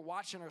remember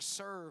watching her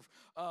serve,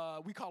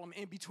 we call them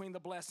In Between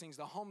the Blessings,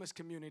 the homeless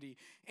community.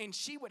 And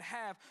she would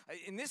have,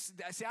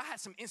 I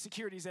had some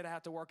insecurities that I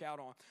had to work out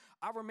on.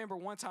 I remember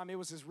one time it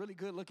was this really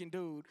good looking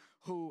dude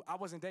who, I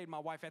wasn't dating my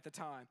wife at the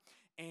time.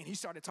 And he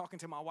started talking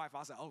to my wife. I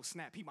was like, oh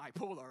snap, he might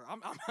pull her.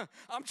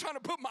 I'm trying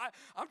to put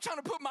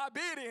my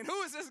bid in.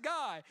 Who is this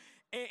guy?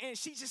 And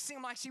she just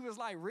seemed like she was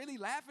like really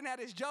laughing at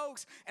his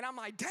jokes. And I'm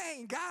like,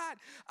 dang, God,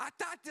 I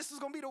thought this was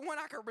going to be the one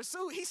I could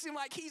pursue. He seemed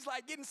like he's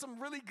like getting some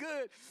really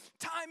good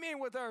time in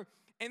with her.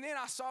 And then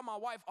I saw my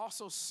wife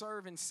also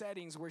serve in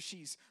settings where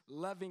she's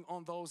loving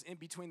on those in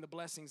between the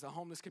blessings, the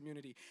homeless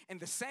community. And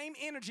the same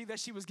energy that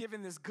she was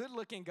giving this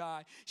good-looking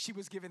guy, she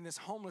was giving this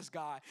homeless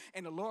guy.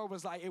 And the Lord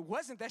was like, it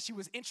wasn't that she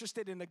was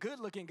interested in the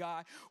good-looking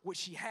guy. What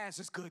she has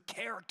is good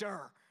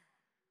character.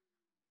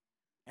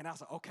 And I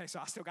was like, okay, so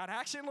I still got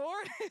action,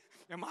 Lord?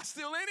 Am I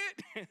still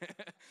in it?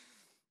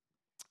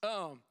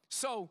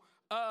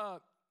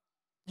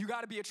 You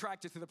got to be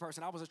attracted to the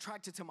person. I was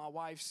attracted to my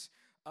wife's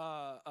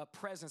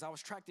presence. I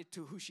was attracted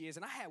to who she is.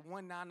 And I had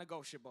one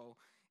non-negotiable.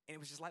 And it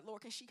was just like,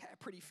 Lord, can she have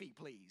pretty feet,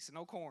 please?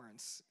 No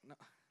corns. No,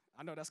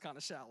 I know that's kind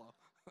of shallow.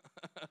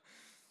 I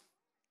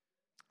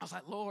was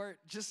like, Lord,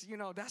 just,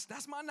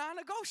 that's my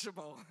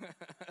non-negotiable.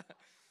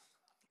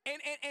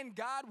 And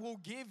God will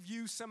give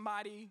you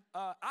somebody.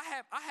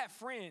 I have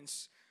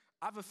friends.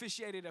 I've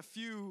officiated a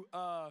few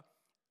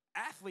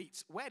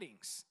athletes'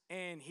 weddings,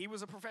 and he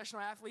was a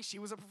professional athlete. She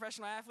was a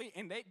professional athlete,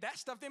 and that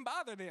stuff didn't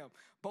bother them.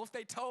 Both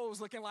their toes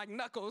looking like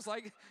knuckles,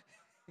 like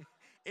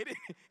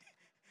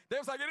They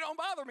was like, it don't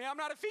bother me. I'm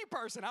not a feet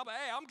person. I'm like,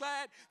 hey, I'm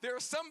glad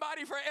there's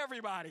somebody for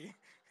everybody.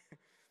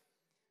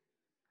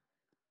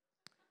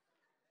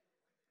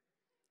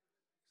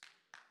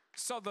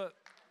 So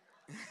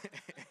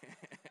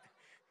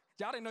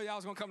y'all didn't know y'all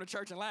was going to come to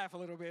church and laugh a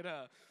little bit.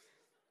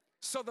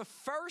 So the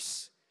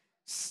first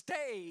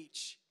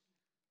stage,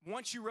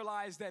 once you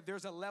realize that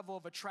there's a level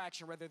of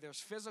attraction, whether there's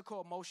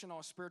physical, emotional,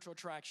 or spiritual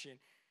attraction,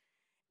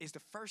 is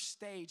the first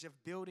stage of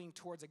building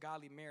towards a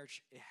godly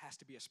marriage. It has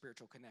to be a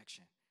spiritual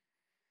connection.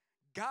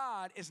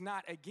 God is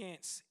not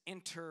against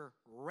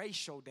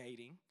interracial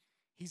dating.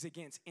 He's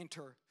against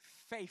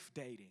interfaith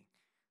dating.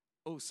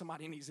 Oh,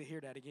 somebody needs to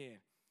hear that again.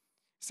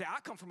 See,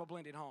 I come from a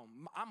blended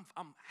home.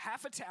 I'm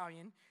half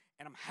Italian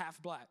and I'm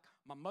half black.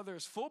 My mother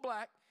is full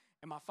black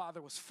and my father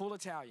was full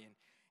Italian.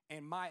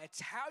 And my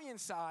Italian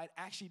side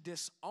actually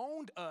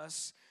disowned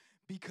us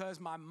because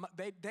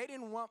they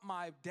didn't want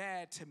my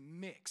dad to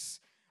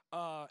mix.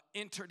 They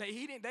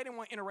didn't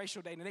want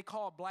interracial dating. They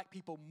called black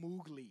people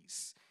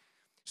mooglies.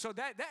 So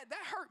that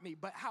hurt me.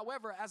 But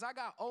however, as I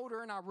got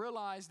older and I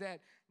realized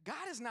that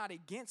God is not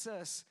against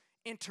us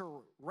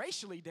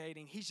interracially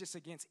dating, he's just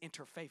against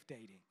interfaith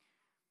dating.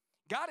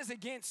 God is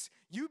against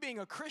you being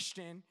a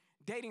Christian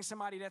dating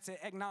somebody that's an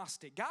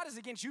agnostic. God is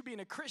against you being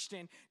a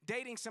Christian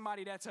dating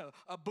somebody that's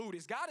a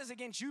Buddhist. God is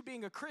against you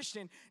being a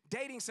Christian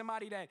dating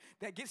somebody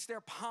that gets their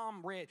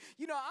palm read.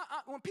 You know,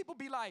 when people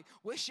be like,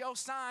 what's your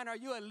sign? Are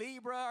you a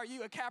Libra? Are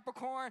you a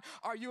Capricorn?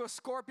 Are you a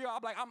Scorpio?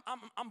 I'm like,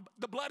 I'm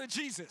the blood of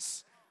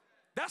Jesus.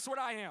 That's what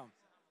I am.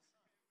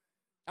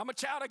 I'm a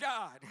child of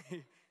God.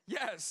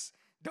 Yes.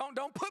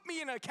 Don't put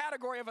me in a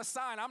category of a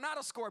sign. I'm not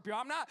a Scorpio.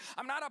 I'm not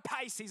a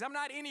Pisces. I'm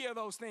not any of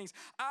those things.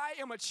 I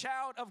am a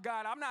child of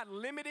God. I'm not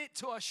limited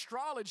to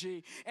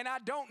astrology, and I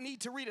don't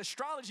need to read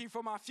astrology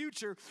for my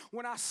future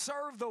when I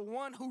serve the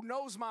one who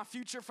knows my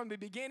future from the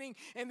beginning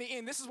and the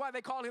end. This is why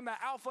they call him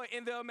the Alpha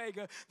and the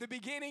Omega, the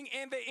beginning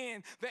and the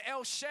end, the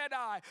El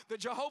Shaddai, the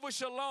Jehovah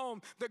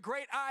Shalom, the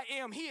great I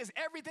am. He is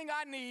everything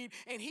I need,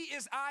 and he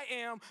is I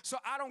am, so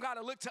I don't got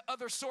to look to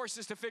other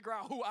sources to figure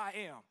out who I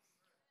am.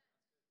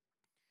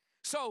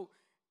 So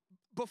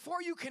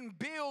before you can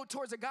build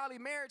towards a godly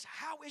marriage,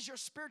 how is your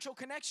spiritual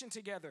connection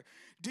together?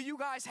 Do you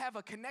guys have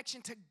a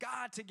connection to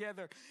God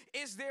together?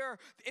 Is there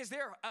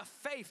a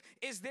faith?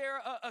 Is there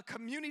a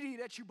community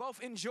that you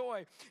both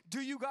enjoy?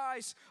 Do you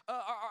guys,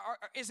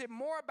 is it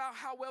more about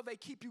how well they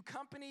keep you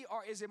company,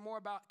 or is it more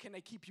about can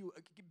they keep you,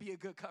 be a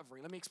good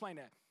covering? Let me explain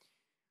that.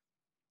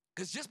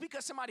 Because just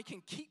because somebody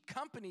can keep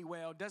company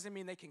well doesn't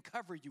mean they can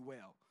cover you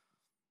well.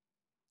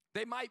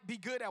 They might be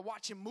good at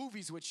watching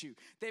movies with you.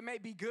 They may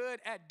be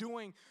good at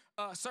doing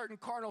certain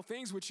carnal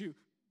things with you.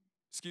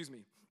 Excuse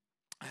me.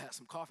 I had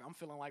some coffee. I'm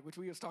feeling like which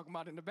we was talking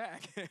about in the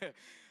back.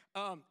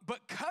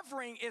 But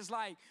covering is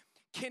like,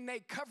 can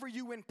they cover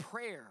you in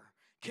prayer?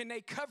 Can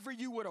they cover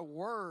you with a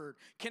word?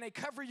 Can they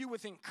cover you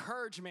with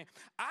encouragement?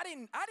 I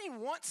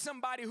didn't want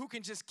somebody who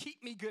can just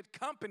keep me good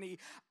company.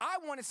 I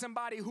wanted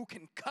somebody who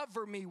can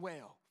cover me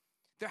well.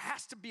 There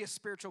has to be a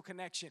spiritual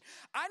connection.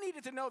 I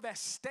needed to know that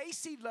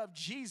Stacy loved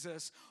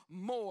Jesus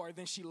more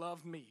than she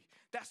loved me.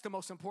 That's the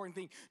most important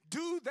thing.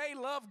 Do they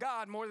love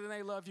God more than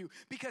they love you?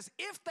 Because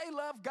if they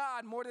love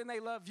God more than they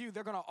love you,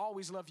 they're going to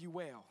always love you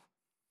well.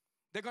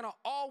 They're going to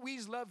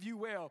always love you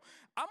well.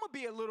 I'm going to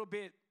be a little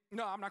bit,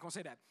 no, I'm not going to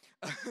say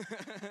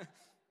that.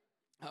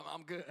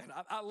 I'm good.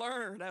 I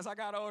learned as I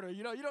got older.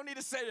 You know, you don't need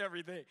to say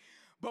everything.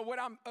 But what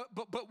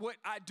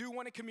I do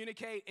want to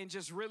communicate and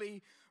just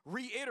really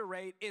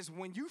reiterate is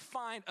when you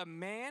find a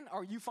man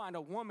or you find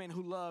a woman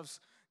who loves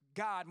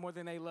God more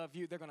than they love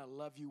you, they're going to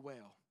love you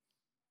well.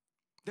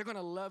 They're going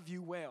to love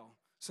you well.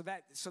 So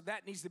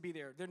that needs to be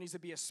there. There needs to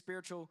be a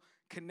spiritual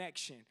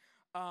connection.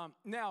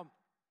 Now,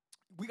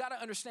 we got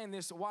to understand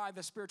this, why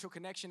the spiritual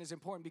connection is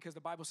important, because the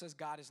Bible says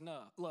God is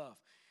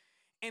love.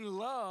 And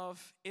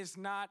love is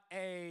not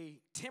a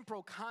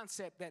temporal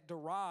concept that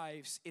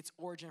derives its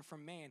origin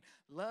from man.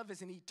 Love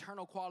is an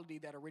eternal quality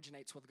that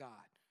originates with God.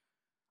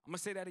 I'm going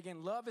to say that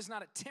again. Love is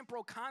not a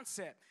temporal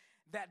concept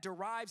that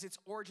derives its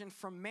origin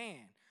from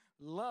man.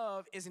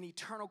 Love is an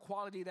eternal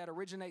quality that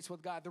originates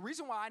with God. The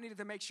reason why I needed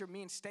to make sure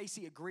me and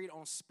Stacy agreed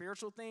on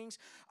spiritual things,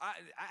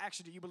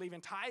 actually, do you believe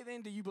in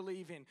tithing? Do you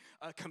believe in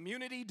a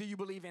community? Do you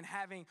believe in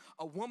having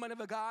a woman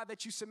of a God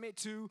that you submit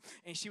to?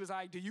 And she was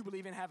like, do you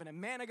believe in having a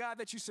man of God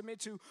that you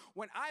submit to?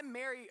 When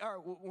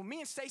me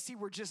and Stacy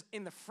were just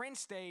in the friend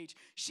stage,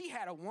 she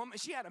had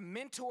a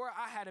mentor,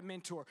 I had a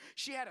mentor.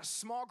 She had a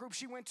small group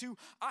she went to,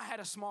 I had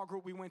a small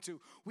group we went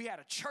to. We had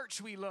a church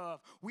we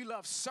love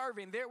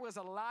serving. There was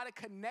a lot of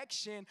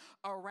connection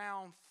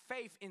around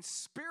faith and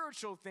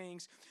spiritual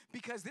things,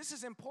 because this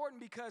is important,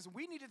 because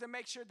we needed to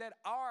make sure that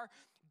our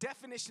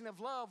definition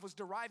of love was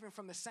deriving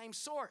from the same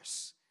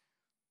source.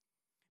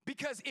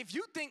 Because if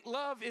you think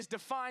love is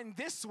defined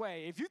this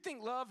way, if you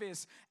think love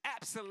is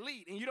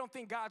absolute and you don't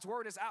think God's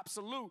word is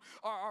absolute,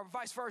 or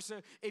vice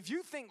versa, if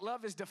you think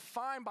love is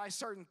defined by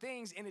certain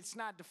things and it's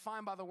not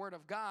defined by the word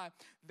of God,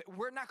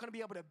 we're not going to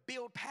be able to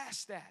build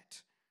past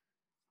that.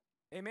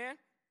 Amen?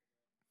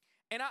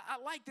 And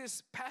I like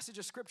this passage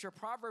of scripture.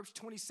 Proverbs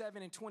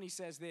 27:20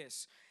 says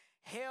this: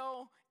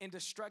 Hell and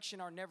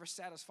destruction are never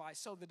satisfied,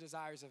 so the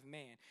desires of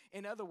man.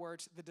 In other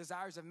words, the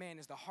desires of man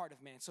is the heart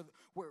of man. So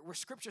where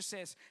scripture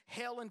says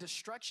hell and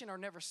destruction are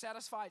never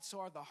satisfied, so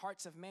are the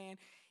hearts of man.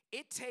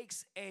 It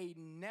takes a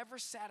never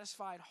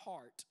satisfied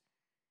heart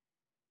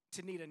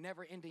to need a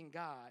never-ending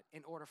God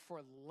in order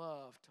for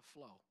love to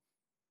flow.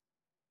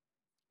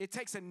 It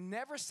takes a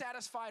never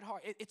satisfied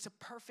heart. It's a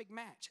perfect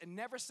match. A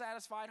never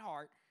satisfied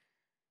heart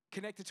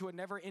connected to a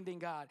never-ending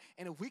God.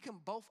 And if we can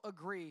both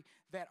agree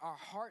that our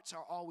hearts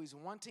are always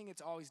wanting,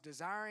 it's always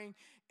desiring,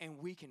 and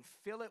we can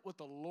feel it with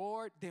the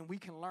Lord, then we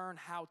can learn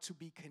how to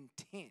be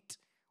content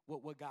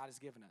with what God has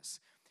given us.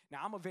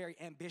 Now, I'm a very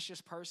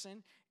ambitious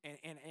person, and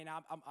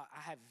I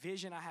have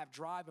vision, I have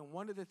drive, and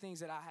one of the things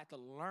that I had to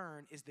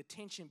learn is the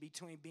tension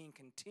between being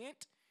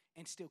content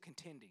and still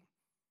contending.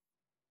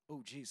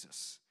 Oh,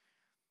 Jesus.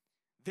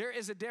 There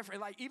is a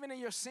difference. Like, even in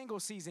your single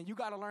season, you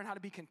got to learn how to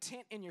be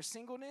content in your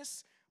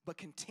singleness, but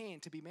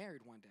contend to be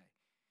married one day.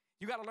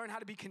 You got to learn how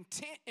to be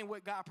content in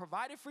what God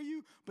provided for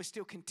you, but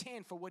still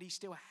contend for what he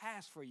still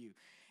has for you.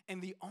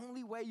 And the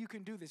only way you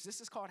can do this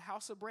is called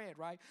House of Bread,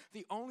 right?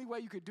 The only way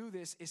you could do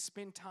this is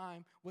spend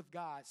time with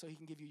God so he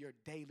can give you your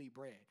daily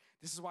bread.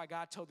 This is why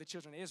God told the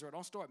children of Israel,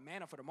 don't store up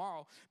manna for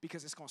tomorrow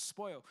because it's going to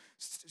spoil.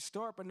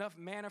 Store up enough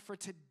manna for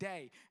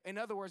today. In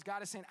other words,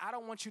 God is saying, I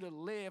don't want you to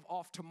live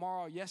off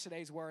tomorrow,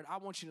 yesterday's word. I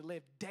want you to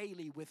live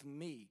daily with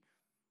me.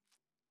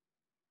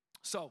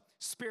 So,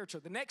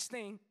 spiritual. The next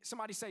thing,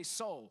 somebody say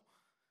soul.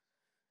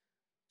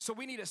 So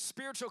we need a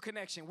spiritual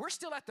connection. We're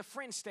still at the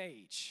friend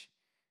stage,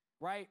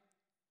 right?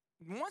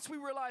 Once we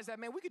realize that,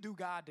 man, we could do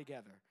God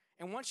together.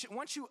 And once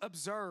you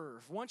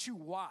observe, once you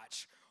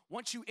watch,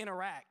 once you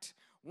interact,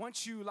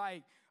 once you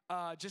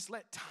just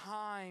let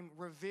time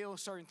reveal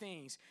certain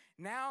things,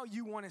 now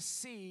you want to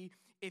see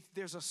if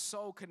there's a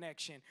soul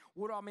connection.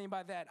 What do I mean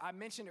by that? I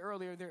mentioned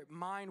earlier that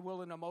mind,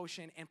 will, and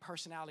emotion and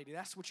personality.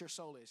 That's what your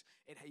soul is.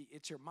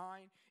 It's your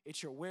mind,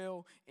 it's your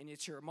will, and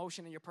it's your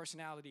emotion and your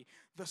personality.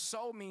 The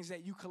soul means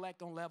that you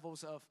collect on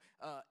levels of,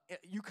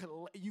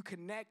 you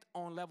connect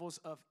on levels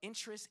of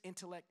interest,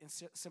 intellect, and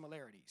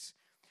similarities.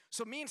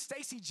 So me and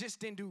Stacy just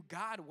didn't do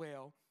God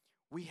well.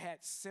 We had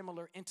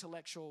similar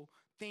intellectual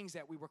things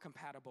that we were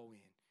compatible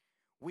in.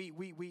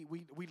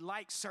 We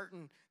like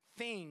certain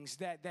things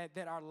that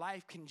our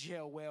life can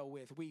gel well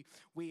with.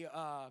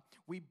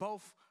 We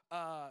both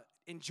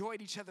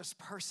enjoyed each other's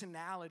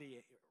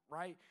personality,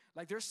 right?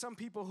 Like there's some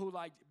people who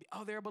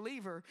they're a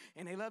believer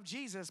and they love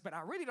Jesus, but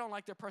I really don't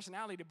like their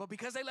personality. But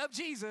because they love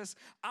Jesus,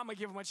 I'm going to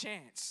give them a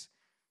chance.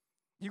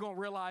 You're going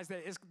to realize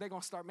that they're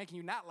going to start making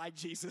you not like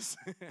Jesus.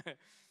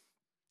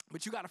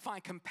 But you got to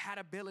find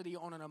compatibility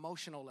on an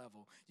emotional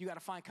level. You got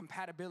to find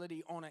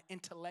compatibility on an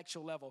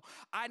intellectual level.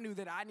 I knew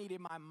that I needed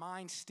my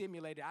mind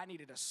stimulated. I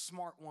needed a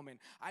smart woman.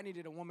 I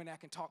needed a woman that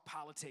can talk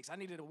politics. I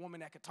needed a woman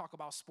that could talk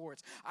about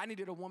sports. I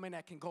needed a woman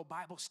that can go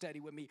Bible study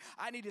with me.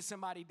 I needed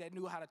somebody that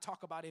knew how to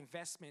talk about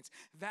investments.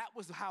 That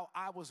was how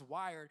I was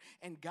wired,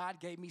 and God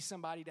gave me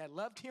somebody that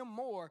loved him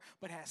more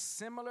but has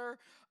similar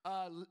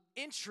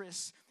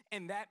interests,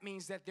 and that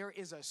means that there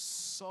is a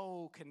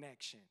soul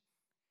connection.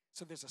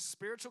 So there's a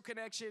spiritual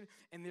connection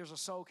and there's a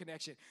soul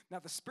connection. Now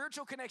the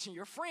spiritual connection,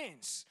 you're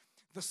friends.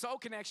 The soul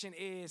connection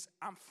is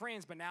I'm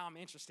friends, but now I'm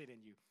interested in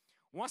you.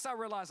 Once I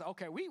realized,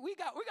 okay, we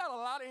got a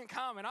lot in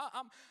common.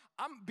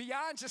 I'm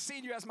beyond just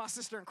seeing you as my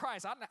sister in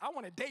Christ. I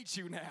want to date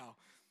you now.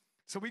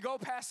 So we go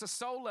past the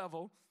soul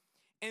level.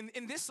 And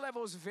this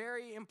level is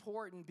very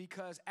important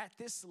because at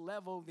this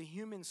level, the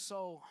human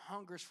soul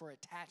hungers for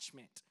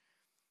attachment.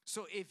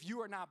 So if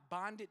you are not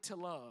bonded to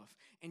love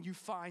and you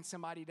find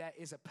somebody that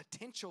is a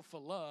potential for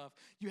love,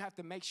 you have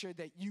to make sure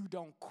that you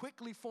don't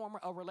quickly form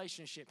a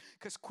relationship,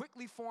 because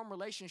quickly formed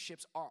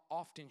relationships are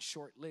often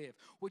short-lived.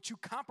 What you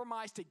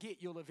compromise to get,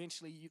 you'll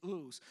eventually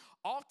lose.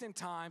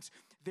 Oftentimes,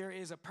 there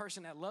is a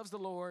person that loves the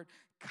Lord,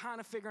 kind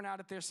of figuring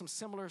out if there's some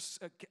similar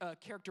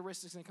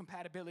characteristics and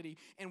compatibility,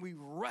 and we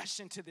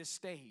rush into this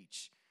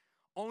stage.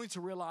 Only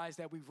to realize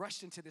that we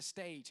rushed into this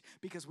stage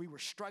because we were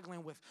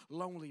struggling with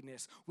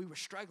loneliness. We were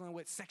struggling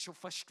with sexual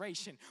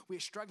frustration. We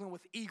were struggling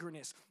with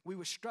eagerness. We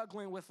were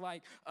struggling with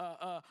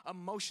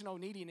emotional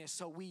neediness.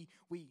 So we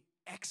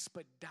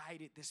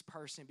expedited this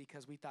person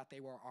because we thought they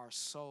were our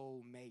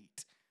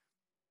soulmate.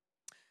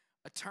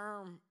 A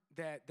term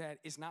that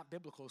is not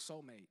biblical,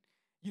 soulmate.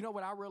 You know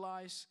what I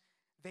realized?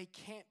 They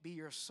can't be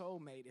your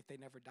soulmate if they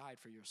never died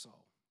for your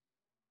soul.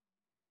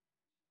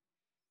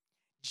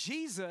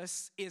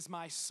 Jesus is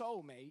my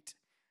soulmate.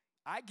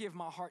 I give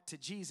my heart to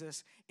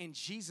Jesus, and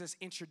Jesus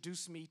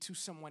introduced me to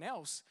someone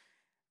else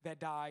that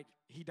died.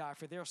 He died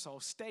for their soul,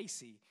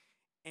 Stacy.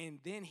 And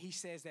then he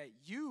says that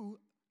you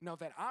know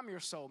that I'm your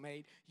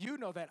soulmate. You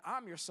know that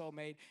I'm your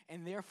soulmate,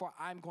 and therefore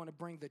I'm going to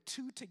bring the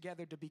two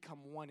together to become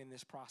one in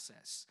this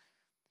process.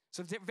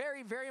 So it's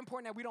very, very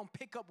important that we don't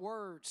pick up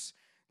words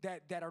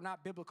that are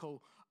not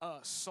biblical.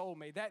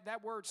 Soulmate.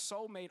 That word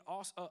soulmate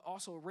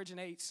also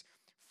originates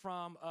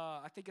from,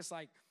 I think it's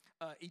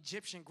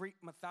Egyptian Greek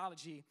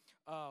mythology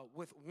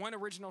with one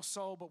original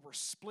soul, but were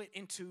split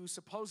into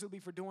supposedly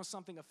for doing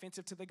something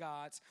offensive to the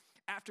gods.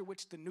 after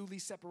which the newly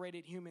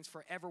separated humans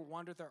forever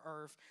wander the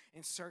earth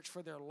in search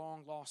for their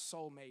long-lost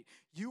soulmate.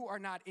 You are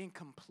not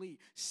incomplete.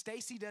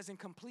 Stacy doesn't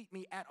complete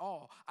me at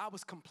all. I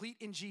was complete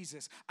in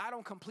Jesus. I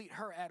don't complete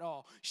her at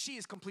all. She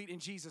is complete in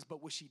Jesus,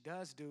 but what she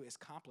does do is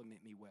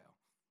compliment me well.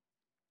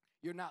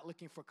 You're not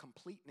looking for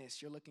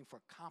completeness. You're looking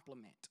for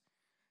compliment.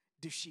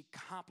 Does she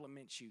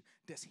compliment you?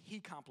 Does he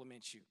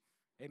compliment you?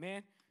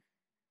 Amen?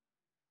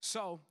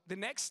 So the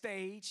next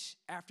stage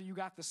after you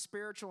got the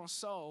spiritual and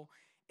soul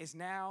is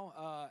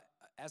now,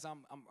 as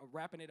I'm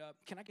wrapping it up,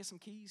 can I get some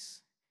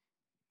keys?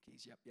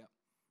 Keys, yep.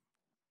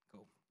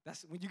 Cool.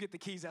 That's when you get the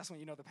keys, that's when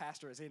you know the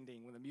pastor is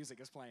ending, when the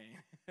music is playing.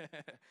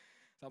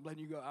 So I'm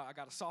letting you go. I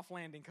got a soft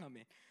landing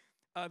coming.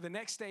 The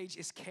next stage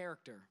is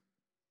character.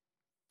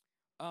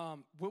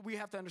 What we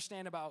have to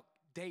understand about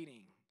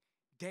dating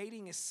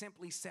is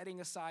simply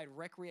setting aside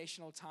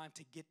recreational time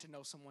to get to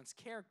know someone's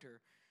character,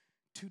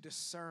 to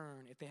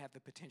discern if they have the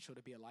potential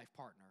to be a life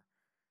partner.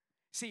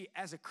 See,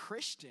 as a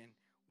Christian,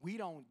 we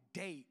don't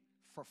date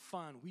for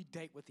fun. We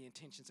date with the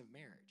intentions of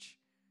marriage.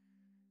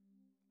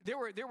 There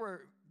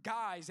were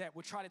guys that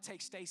would try to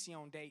take Stacy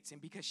on dates, and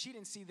because she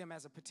didn't see them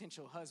as a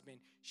potential husband,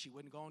 she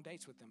wouldn't go on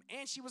dates with them,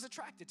 and she was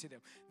attracted to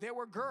them. There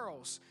were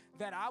girls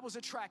that I was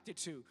attracted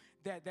to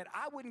that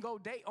I wouldn't go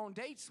on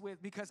dates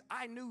with because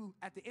I knew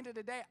at the end of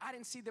the day, I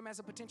didn't see them as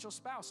a potential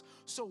spouse.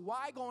 So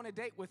why go on a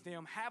date with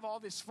them, have all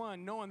this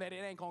fun, knowing that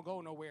it ain't gonna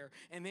go nowhere,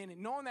 and then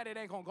knowing that it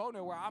ain't gonna go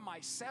nowhere, I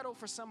might settle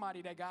for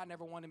somebody that God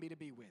never wanted me to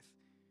be with.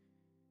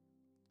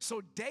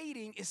 So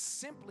dating is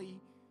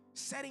simply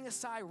setting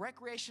aside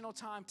recreational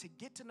time to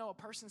get to know a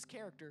person's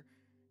character,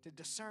 to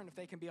discern if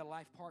they can be a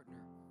life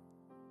partner.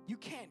 You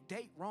can't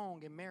date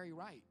wrong and marry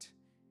right.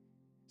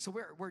 So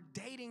we're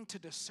dating to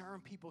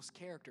discern people's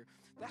character.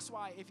 That's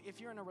why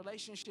if you're in a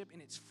relationship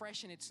and it's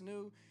fresh and it's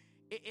new,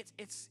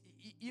 it's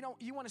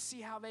you want to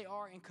see how they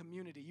are in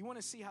community. You want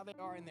to see how they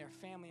are in their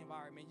family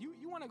environment.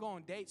 You want to go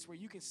on dates where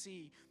you can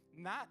see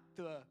not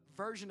the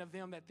version of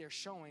them that they're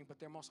showing, but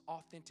their most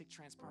authentic,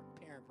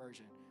 transparent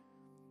version.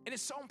 And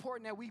it's so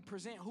important that we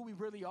present who we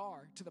really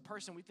are to the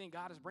person we think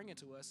God is bringing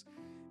to us,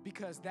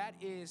 because that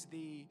is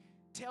the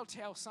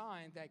telltale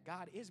sign that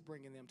God is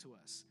bringing them to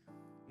us.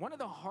 One of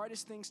the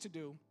hardest things to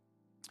do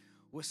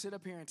was sit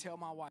up here and tell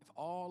my wife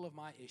all of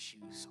my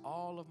issues,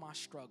 all of my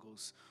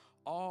struggles,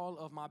 all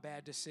of my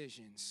bad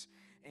decisions,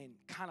 and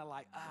kind of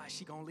like,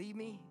 she gonna leave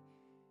me?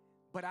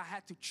 But I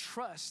had to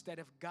trust that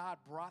if God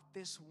brought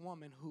this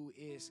woman who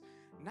is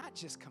not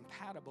just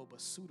compatible,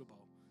 but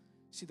suitable.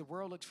 See, the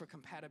world looks for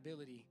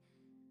compatibility,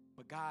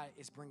 but God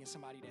is bringing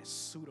somebody that's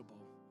suitable.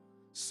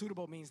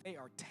 Suitable means they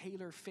are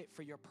tailor fit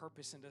for your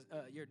purpose and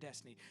your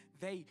destiny.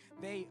 They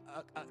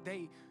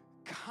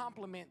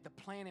complement the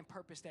plan and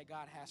purpose that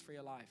God has for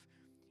your life.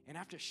 And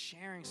after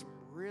sharing some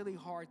really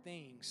hard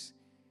things,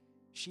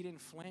 she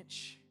didn't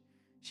flinch.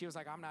 She was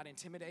like, I'm not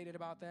intimidated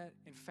about that.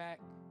 In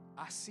fact,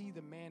 I see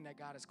the man that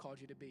God has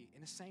called you to be.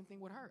 And the same thing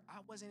with her. I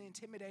wasn't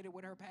intimidated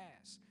with her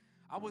past.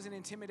 I wasn't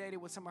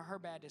intimidated with some of her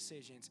bad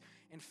decisions.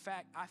 In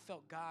fact, I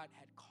felt God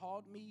had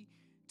called me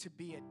to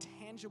be a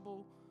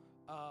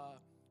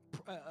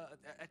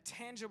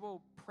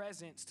tangible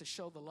presence to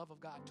show the love of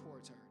God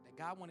towards her. That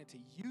God wanted to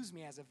use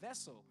me as a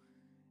vessel,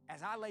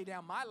 as I lay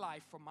down my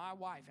life for my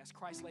wife, as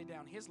Christ laid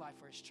down his life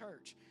for his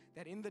church.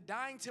 That in the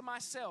dying to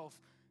myself,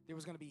 there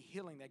was going to be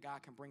healing that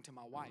God can bring to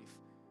my wife,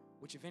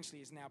 which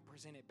eventually is now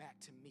presented back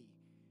to me,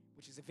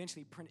 which is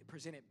eventually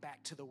presented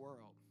back to the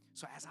world.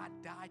 So as I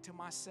die to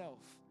myself,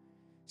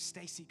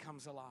 Stacy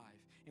comes alive.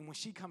 And when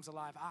she comes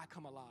alive, I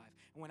come alive.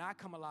 And when I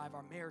come alive,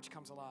 our marriage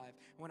comes alive.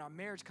 And when our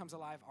marriage comes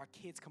alive, our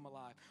kids come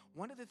alive.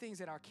 One of the things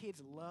that our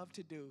kids love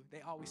to do,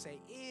 they always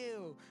say,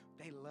 ew,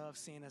 they love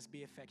seeing us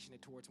be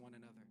affectionate towards one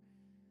another.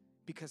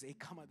 Because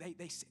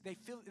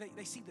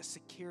they see the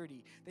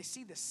security, they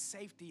see the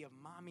safety of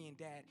mommy and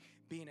dad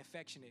being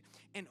affectionate.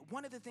 And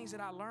one of the things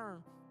that I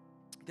learned,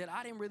 that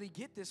I didn't really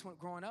get this when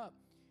growing up,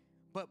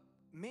 but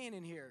men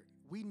in here,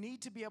 we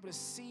need to be able to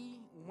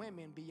see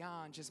women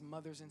beyond just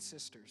mothers and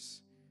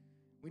sisters.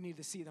 We need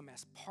to see them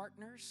as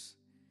partners,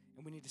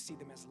 and we need to see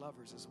them as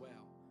lovers as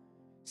well.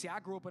 See, I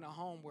grew up in a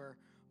home where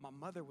my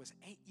mother was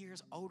 8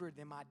 years older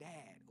than my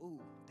dad. Ooh,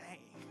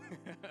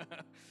 dang.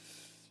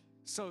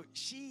 So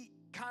she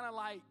kind of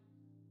like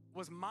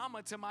was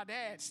mama to my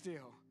dad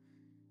still,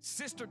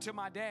 sister to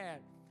my dad.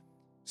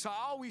 So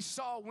I always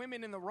saw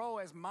women in the role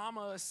as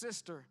mama or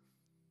sister.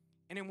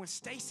 And then when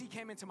Stacy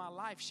came into my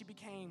life, she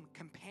became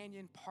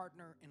companion,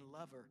 partner, and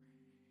lover.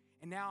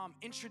 And now I'm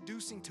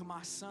introducing to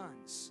my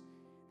sons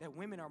that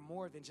women are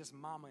more than just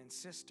mama and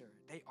sister.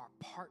 They are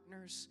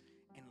partners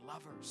and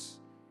lovers.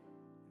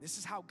 This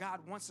is how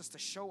God wants us to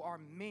show our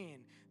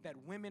men that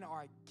women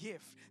are a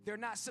gift. They're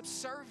not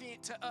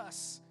subservient to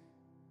us.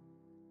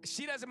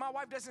 My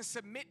wife doesn't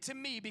submit to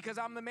me because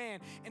I'm the man.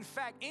 In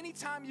fact,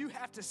 anytime you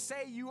have to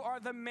say you are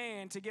the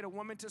man to get a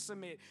woman to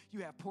submit,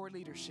 you have poor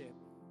leadership.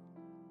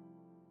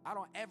 I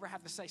don't ever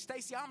have to say,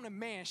 Stacy, I'm the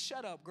man.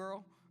 Shut up,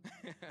 girl.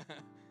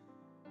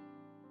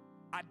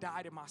 I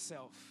die to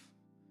myself.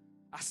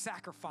 I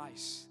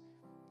sacrifice.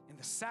 And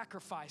the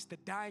sacrifice, the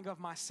dying of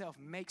myself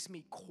makes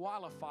me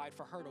qualified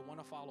for her to want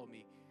to follow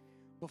me.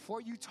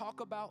 Before you talk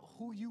about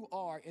who you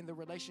are in the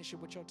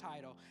relationship with your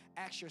title,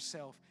 ask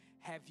yourself,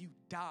 have you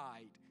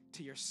died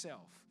to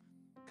yourself?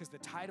 Because the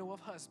title of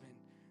husband,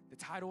 the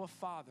title of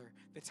father,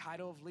 the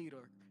title of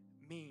leader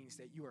means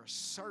that you are a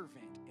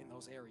servant in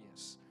those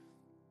areas.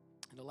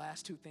 And the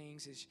last two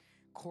things is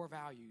core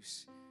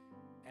values.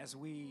 As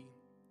we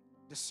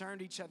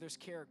discerned each other's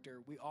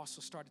character, we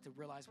also started to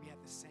realize we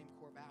had the same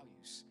core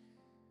values.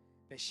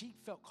 That she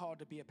felt called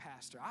to be a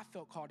pastor. I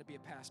felt called to be a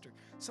pastor.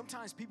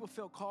 Sometimes people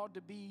feel called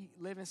to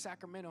live in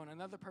Sacramento, and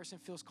another person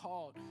feels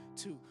called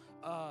to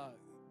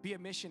be a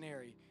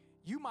missionary.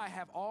 You might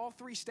have all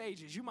three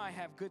stages. You might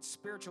have good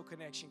spiritual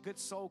connection, good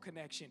soul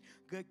connection,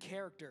 good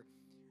character.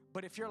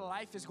 But if your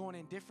life is going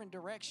in different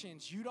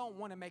directions, you don't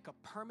want to make a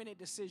permanent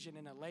decision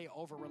in a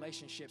layover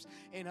relationships.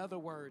 In other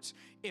words,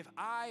 if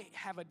I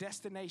have a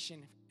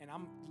destination and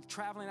I'm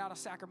traveling out of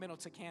Sacramento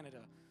to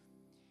Canada,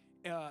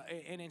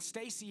 and then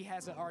Stacy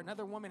or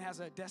another woman has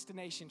a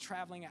destination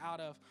traveling out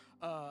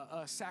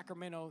of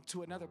Sacramento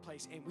to another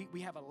place, and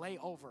we have a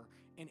layover.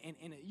 And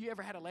you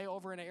ever had a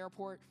layover in an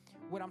airport?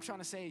 What I'm trying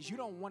to say is you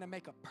don't want to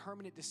make a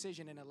permanent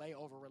decision in a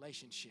layover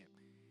relationship.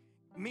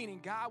 Meaning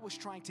God was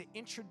trying to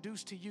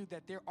introduce to you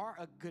that there are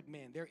a good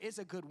man, there is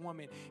a good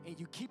woman, and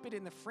you keep it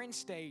in the friend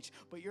stage,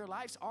 but your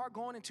lives are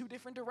going in two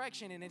different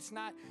directions, and it's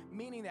not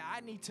meaning that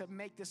I need to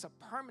make this a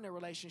permanent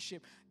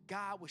relationship.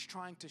 God was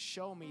trying to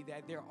show me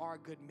that there are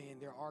good men,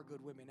 there are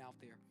good women out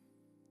there.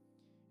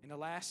 And the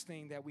last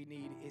thing that we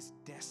need is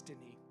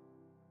destiny.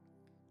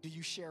 Do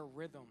you share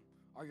rhythm?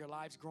 Are your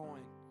lives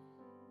growing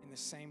in the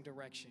same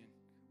direction?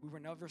 We were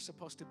never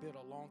supposed to build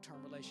a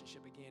long-term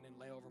relationship again in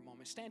layover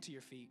moments. Stand to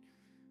your feet.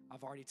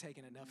 I've already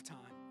taken enough time.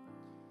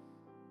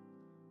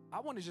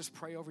 I want to just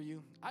pray over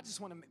you. I just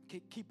want to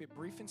keep it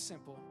brief and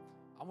simple.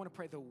 I want to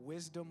pray the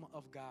wisdom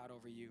of God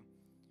over you.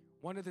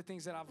 One of the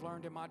things that I've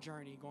learned in my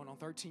journey, going on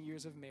 13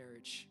 years of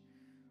marriage,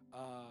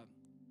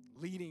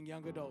 leading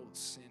young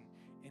adults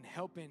and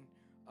helping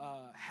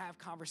have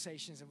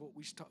conversations, and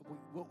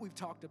what we've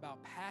talked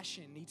about,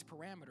 passion needs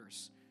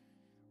parameters.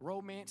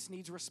 Romance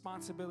needs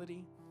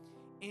responsibility.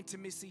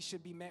 Intimacy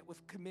should be met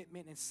with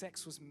commitment, and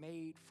sex was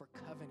made for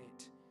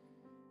covenant.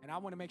 And I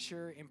want to make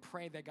sure and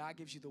pray that God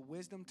gives you the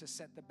wisdom to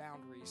set the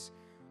boundaries.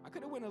 I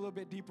could have went a little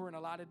bit deeper in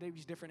a lot of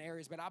these different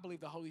areas, but I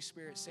believe the Holy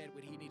Spirit said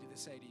what he needed to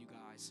say to you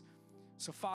guys. So, Father,